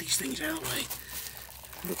really get these things out.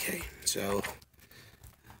 Okay, so.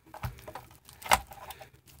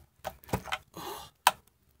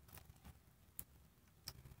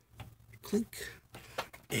 Clink.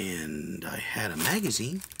 And I had a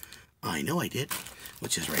magazine. I know I did,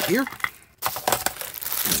 which is right here.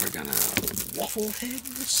 And we're gonna waffle head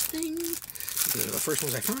this thing. These are the first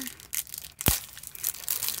ones I find.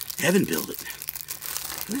 Evan built it.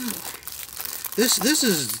 Well, this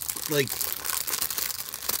is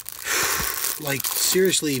like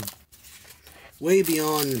seriously way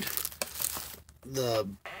beyond a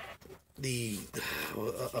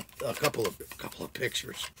couple of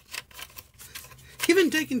pictures. Even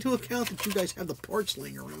take into account that you guys have the parts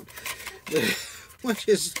laying around, which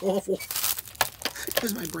is awful,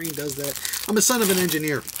 because my brain does that. I'm a son of an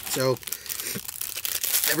engineer, so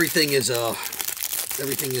everything is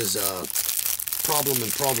problem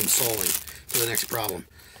and problem solving to the next problem,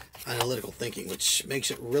 analytical thinking, which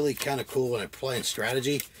makes it really kind of cool when I play in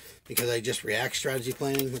strategy, because I just react strategy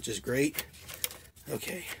planning, which is great.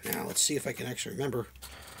 Okay, now let's see if I can actually remember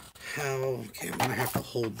how. Okay, I'm gonna have to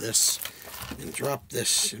hold this and drop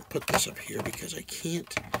this and put this up here, because I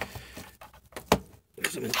can't,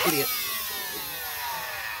 because I'm an idiot.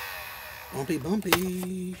 Bumpy,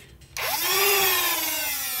 bumpy.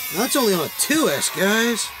 Now that's only on a 2S,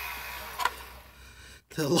 guys.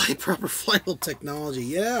 The light proper flywheel technology,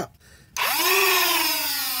 yeah.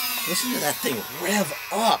 Listen to that thing rev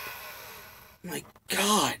up. My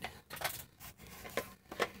God.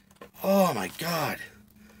 Oh my God.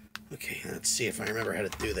 Okay, let's see if I remember how to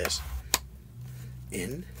do this.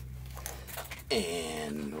 In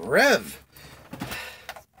and rev.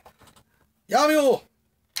 Yamio.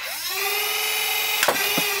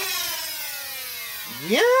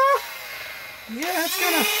 Yeah. Yeah, it's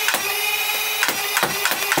gonna.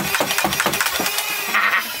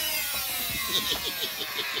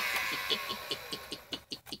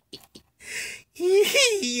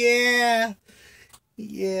 Yeah.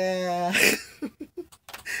 Yeah.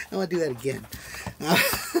 I want to do that again.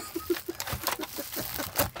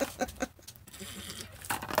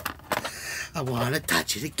 I want to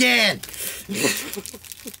touch it again.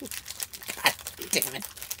 God damn it.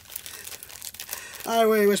 I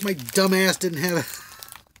wish my dumb ass didn't have it.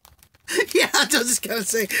 Yeah, I was just gonna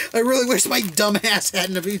say, I really wish my dumb ass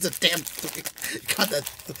hadn't have used a damn got that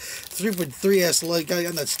stupid 3S light, got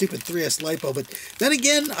on that stupid 3S lipo. But then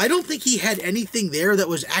again, I don't think he had anything there that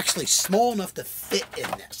was actually small enough to fit in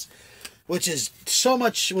this, which is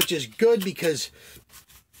good because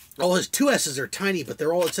all his 2S's are tiny, but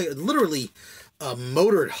they're all, it's like literally a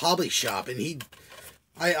motored hobby shop. And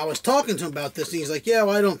I was talking to him about this, and he's like, yeah,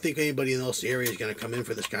 well, I don't think anybody in this area is going to come in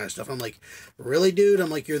for this kind of stuff. I'm like, really, dude?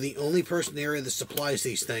 I'm like, you're the only person in the area that supplies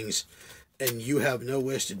these things, and you have no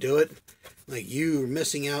wish to do it? Like, you're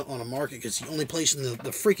missing out on a market, because the only place in the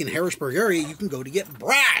freaking Harrisburg area you can go to get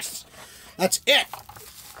brass. That's it.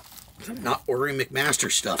 I'm not ordering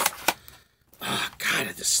McMaster stuff. Oh, God,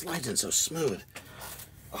 it just slides in so smooth.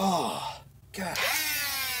 Oh, God.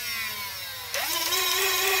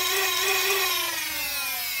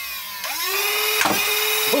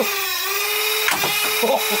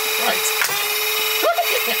 Oh, Christ.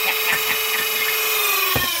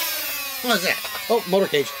 What was that? Oh, motor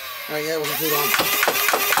cage. All right, yeah, it wasn't too long.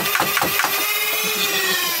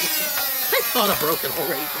 I thought I broke it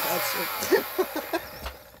already, for God's sake.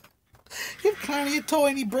 Give Clowny a toy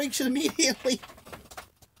and he breaks it immediately.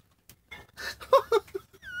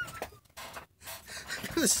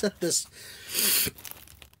 I'm going to set this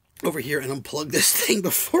over here and unplug this thing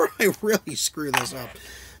before I really screw this up.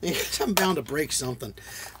 I'm bound to break something.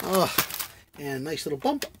 Oh, and nice little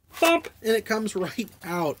bump, and it comes right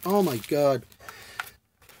out. Oh my God.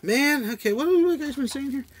 Man, okay, what have you guys been saying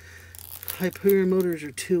here? Hyperion motors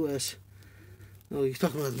are 2S. Oh, you're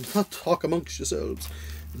talking about, not talk amongst yourselves.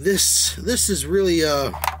 This is really,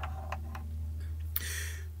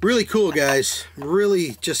 really cool, guys.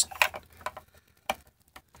 Really, just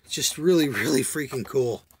really, really freaking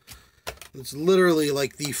cool. It's literally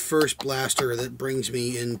like the first blaster that brings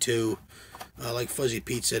me into, like Fuzzy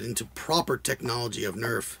Pete said, into proper technology of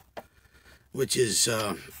Nerf, which is,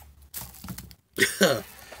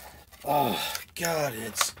 oh God,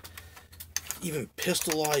 it's even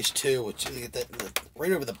pistolized too, which you get that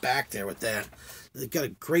right over the back there with that. It's got a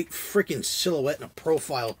great freaking silhouette and a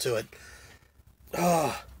profile to it.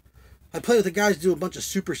 I play with the guys who do a bunch of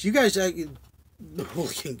supers. You guys,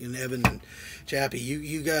 Hooligan and Evan and Chappie,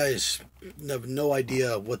 you guys have no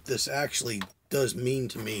idea what this actually does mean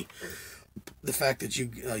to me. The fact that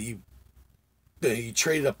you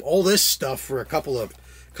traded up all this stuff for a couple of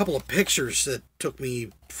pictures that took me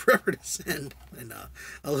forever to send, and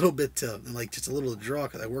a little bit like just a little to draw,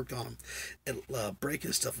 because I worked on them and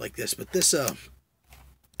breaking stuff like this. But this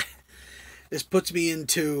this puts me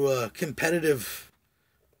into competitive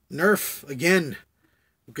Nerf again,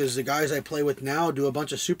 because the guys I play with now do a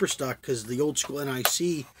bunch of super stock, because the old school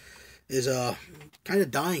NIC is kind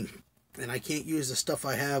of dying, and I can't use the stuff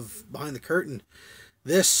I have behind the curtain.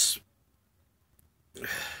 This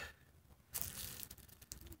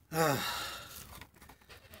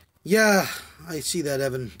yeah, I see that,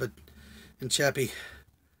 Evan, and Chappie,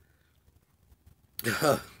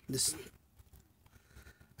 this,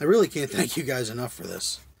 I really can't thank you guys enough for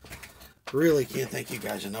this. Really can't thank you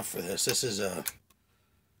guys enough for this. This is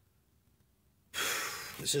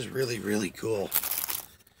really, really cool.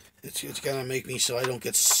 It's gonna make me so I don't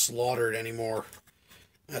get slaughtered anymore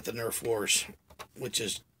at the Nerf Wars, which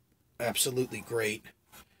is absolutely great.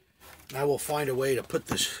 I will find a way to put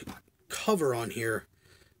this cover on here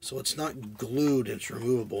so it's not glued, it's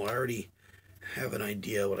removable. I already have an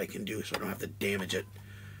idea what I can do so I don't have to damage it,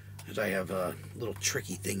 because I have little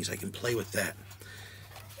tricky things I can play with that.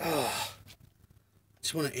 Oh,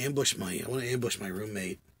 I want to ambush my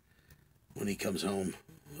roommate when he comes home.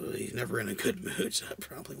 He's never in a good mood, so that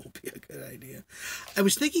probably won't be a good idea. I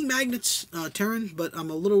was thinking magnets, Terran, but I'm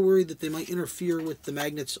a little worried that they might interfere with the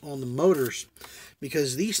magnets on the motors,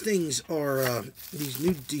 because these things are these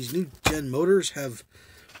new gen motors have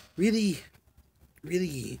really,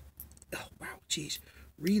 oh wow, geez,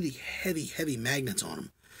 really heavy magnets on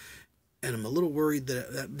them, and I'm a little worried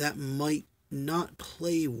that might not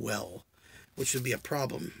play well, which would be a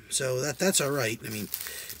problem. So that's all right. I mean,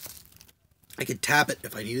 I could tap it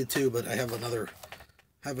if I needed to, but I have another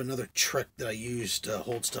trick that I use to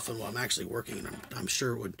hold stuff in while I'm actually working, and I'm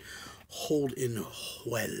sure it would hold in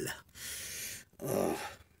well.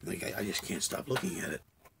 Like I just can't stop looking at it,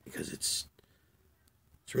 because it's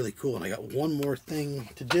really cool. And I got one more thing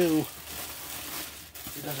to do.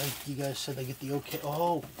 You guys said I get the okay.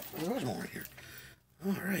 Oh, there was more in here.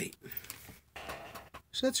 All right.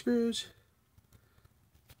 Set screws.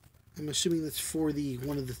 I'm assuming that's for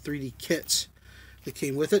one of the 3D kits that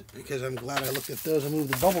came with it, because I'm glad I looked at those and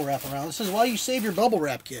moved the bubble wrap around. This is why you save your bubble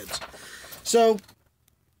wrap, kids. So,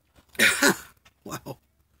 wow.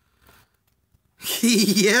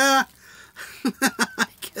 Yeah. I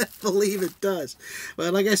can't believe it does.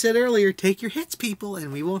 But like I said earlier, take your hits, people,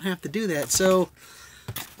 and we won't have to do that. So,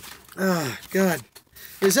 oh, God.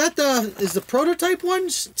 Is the prototype one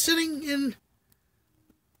sitting in...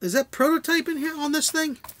 Is that prototype in here on this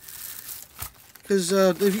thing? Because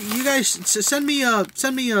if you guys send me a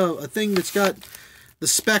thing that's got the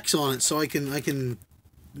specs on it, so I can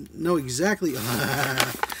know exactly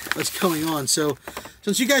what's going on. So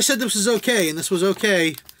since you guys said this was okay, and this was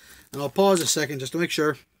okay, and I'll pause a second just to make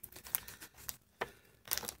sure.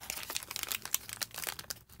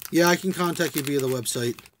 Yeah, I can contact you via the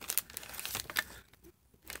website.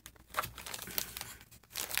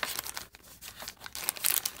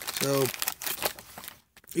 So,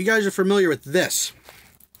 you guys are familiar with this.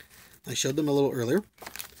 I showed them a little earlier.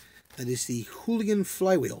 That is the Hooligan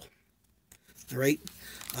flywheel. Alright?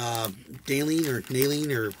 Daleen or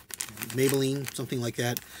Naleen or Maybelline, something like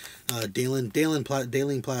that. Daleen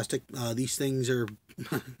plastic. These things are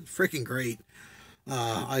freaking great.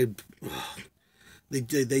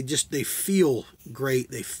 They feel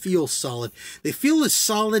great. They feel solid. They feel as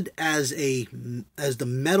solid as the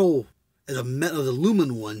metal, the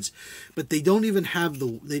lumen ones, but they don't even have I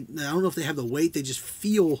don't know if they have the weight. They just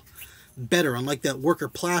feel better. Unlike that worker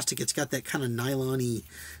plastic, it's got that kind of nylon-y,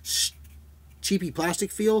 cheapy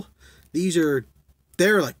plastic feel. These are,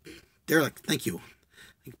 they're like, thank you.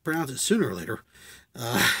 I can pronounce it sooner or later.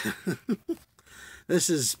 This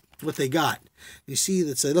is what they got. You see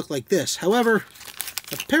that they look like this. However,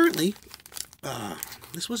 apparently,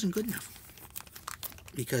 this wasn't good enough,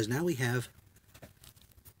 because now we have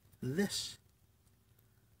this.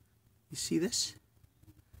 You see this?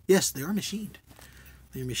 Yes, they are machined.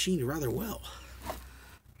 They're machined rather well.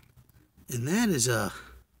 And that is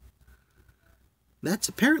that's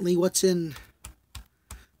apparently what's in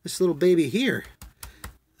this little baby here.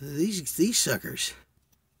 These suckers.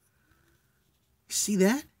 See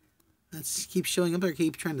that? That keeps showing up. I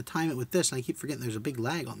keep trying to time it with this, and I keep forgetting there's a big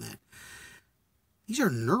lag on that. These are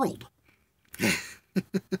knurled.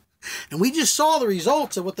 And we just saw the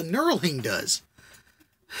results of what the knurling does.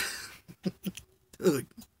 Dude.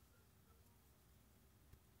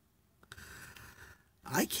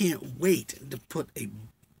 I can't wait to put a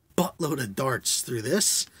buttload of darts through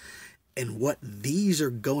this and what these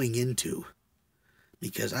are going into.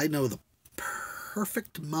 Because I know the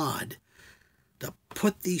perfect mod to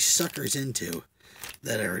put these suckers into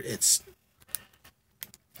that are, it's...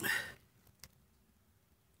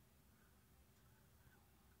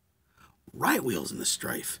 Riot wheels in the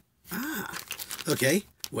Strife. Ah, okay.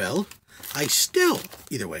 Well, I still,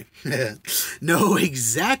 either way, know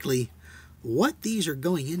exactly what these are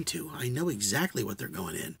going into. I know exactly what they're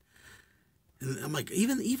going in. And I'm like,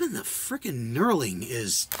 even the frickin' knurling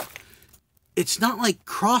is, it's not like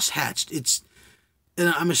cross-hatched. It's, and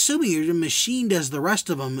I'm assuming you're machined as the rest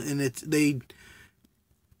of them, and it's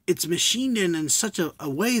machined in such a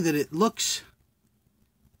way that it looks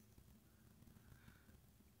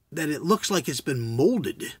like it's been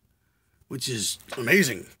molded, which is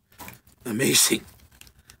amazing. Amazing.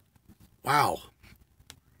 Wow.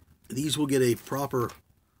 These will get a proper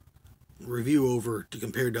review over to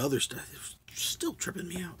compare to other stuff. It's still tripping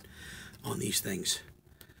me out on these things.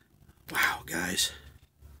 Wow, guys.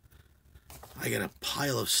 I got a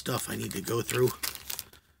pile of stuff I need to go through,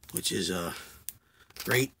 which is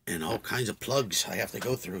great, and all kinds of plugs I have to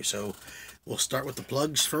go through. So we'll start with the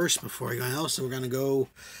plugs first before I go else. So we're going to go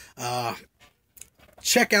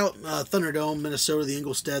check out Thunderdome, Minnesota, the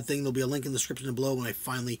Ingolstadt thing. There'll be a link in the description below when I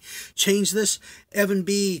finally change this. Evan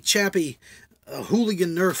B, Chappie,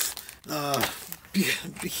 Hooligan Nerf,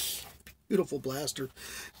 beautiful blaster.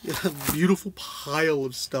 Beautiful pile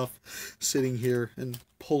of stuff sitting here, and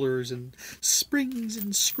pullers and springs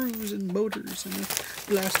and screws and motors and a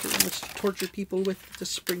blaster. Let's torture people with the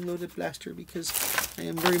spring-loaded blaster, because I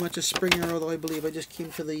am very much a springer, although I believe I just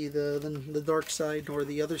came to the dark side, or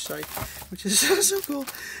the other side, which is so cool.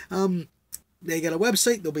 They got a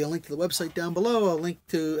website. There'll be a link to the website down below. I'll link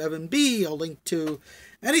to Evan B. I'll link to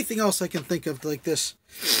anything else I can think of like this.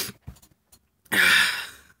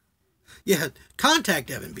 Yeah,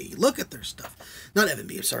 contact Evan B. Look at their stuff. Not Evan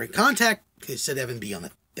B, I'm sorry. Contact, okay, it said Evan B on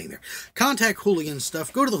the thing there. Contact Hooligan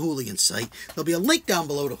stuff. Go to the Hooligan site. There'll be a link down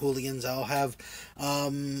below to Hooligans. I'll have a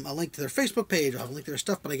link to their Facebook page. I'll have a link to their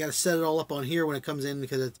stuff, but I got to set it all up on here when it comes in,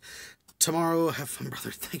 because it's tomorrow. Have fun,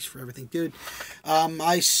 brother. Thanks for everything, dude.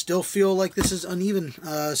 I still feel like this is uneven.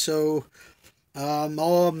 I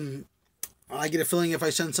get a feeling if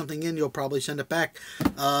I send something in, you'll probably send it back.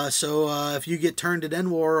 If you get turned at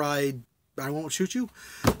N-War, I won't shoot you,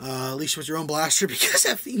 at least with your own blaster, because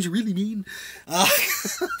that thing's really mean.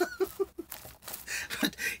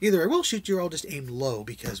 But Either I will shoot you or I'll just aim low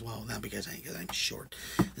because, well, not because I'm short.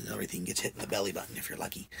 And everything gets hit in the belly button if you're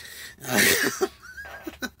lucky.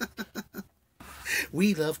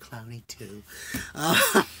 We love Clowny too.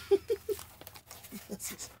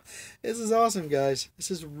 This is awesome, guys. This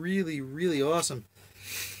is really, really awesome.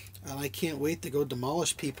 And I can't wait to go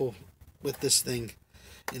demolish people with this thing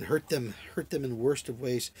and hurt them in worst of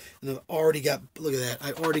ways. And I've already got, look at that,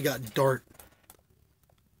 I already got dart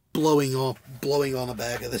blowing on the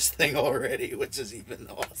back of this thing already, which is even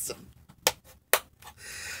awesome.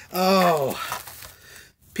 Oh,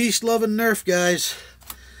 peace, love, and Nerf, guys,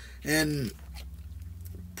 and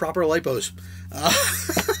proper lipos.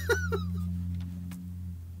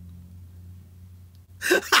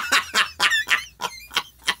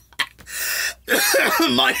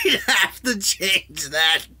 Might have to change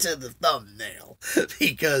that to the thumbnail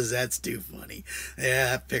because that's too funny.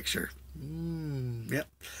 Yeah, that picture. Yep.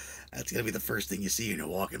 That's going to be the first thing you see when you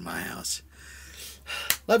walk in my house.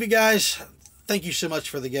 Love you guys. Thank you so much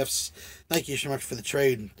for the gifts. Thank you so much for the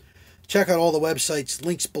trade. Check out all the websites.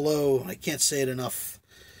 Links below. I can't say it enough.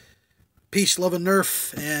 Peace, love, and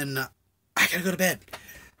Nerf. And I got to go to bed.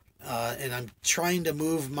 And I'm trying to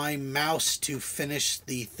move my mouse to finish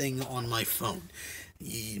the thing on my phone.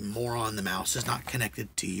 You moron, the mouse is not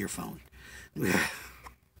connected to your phone.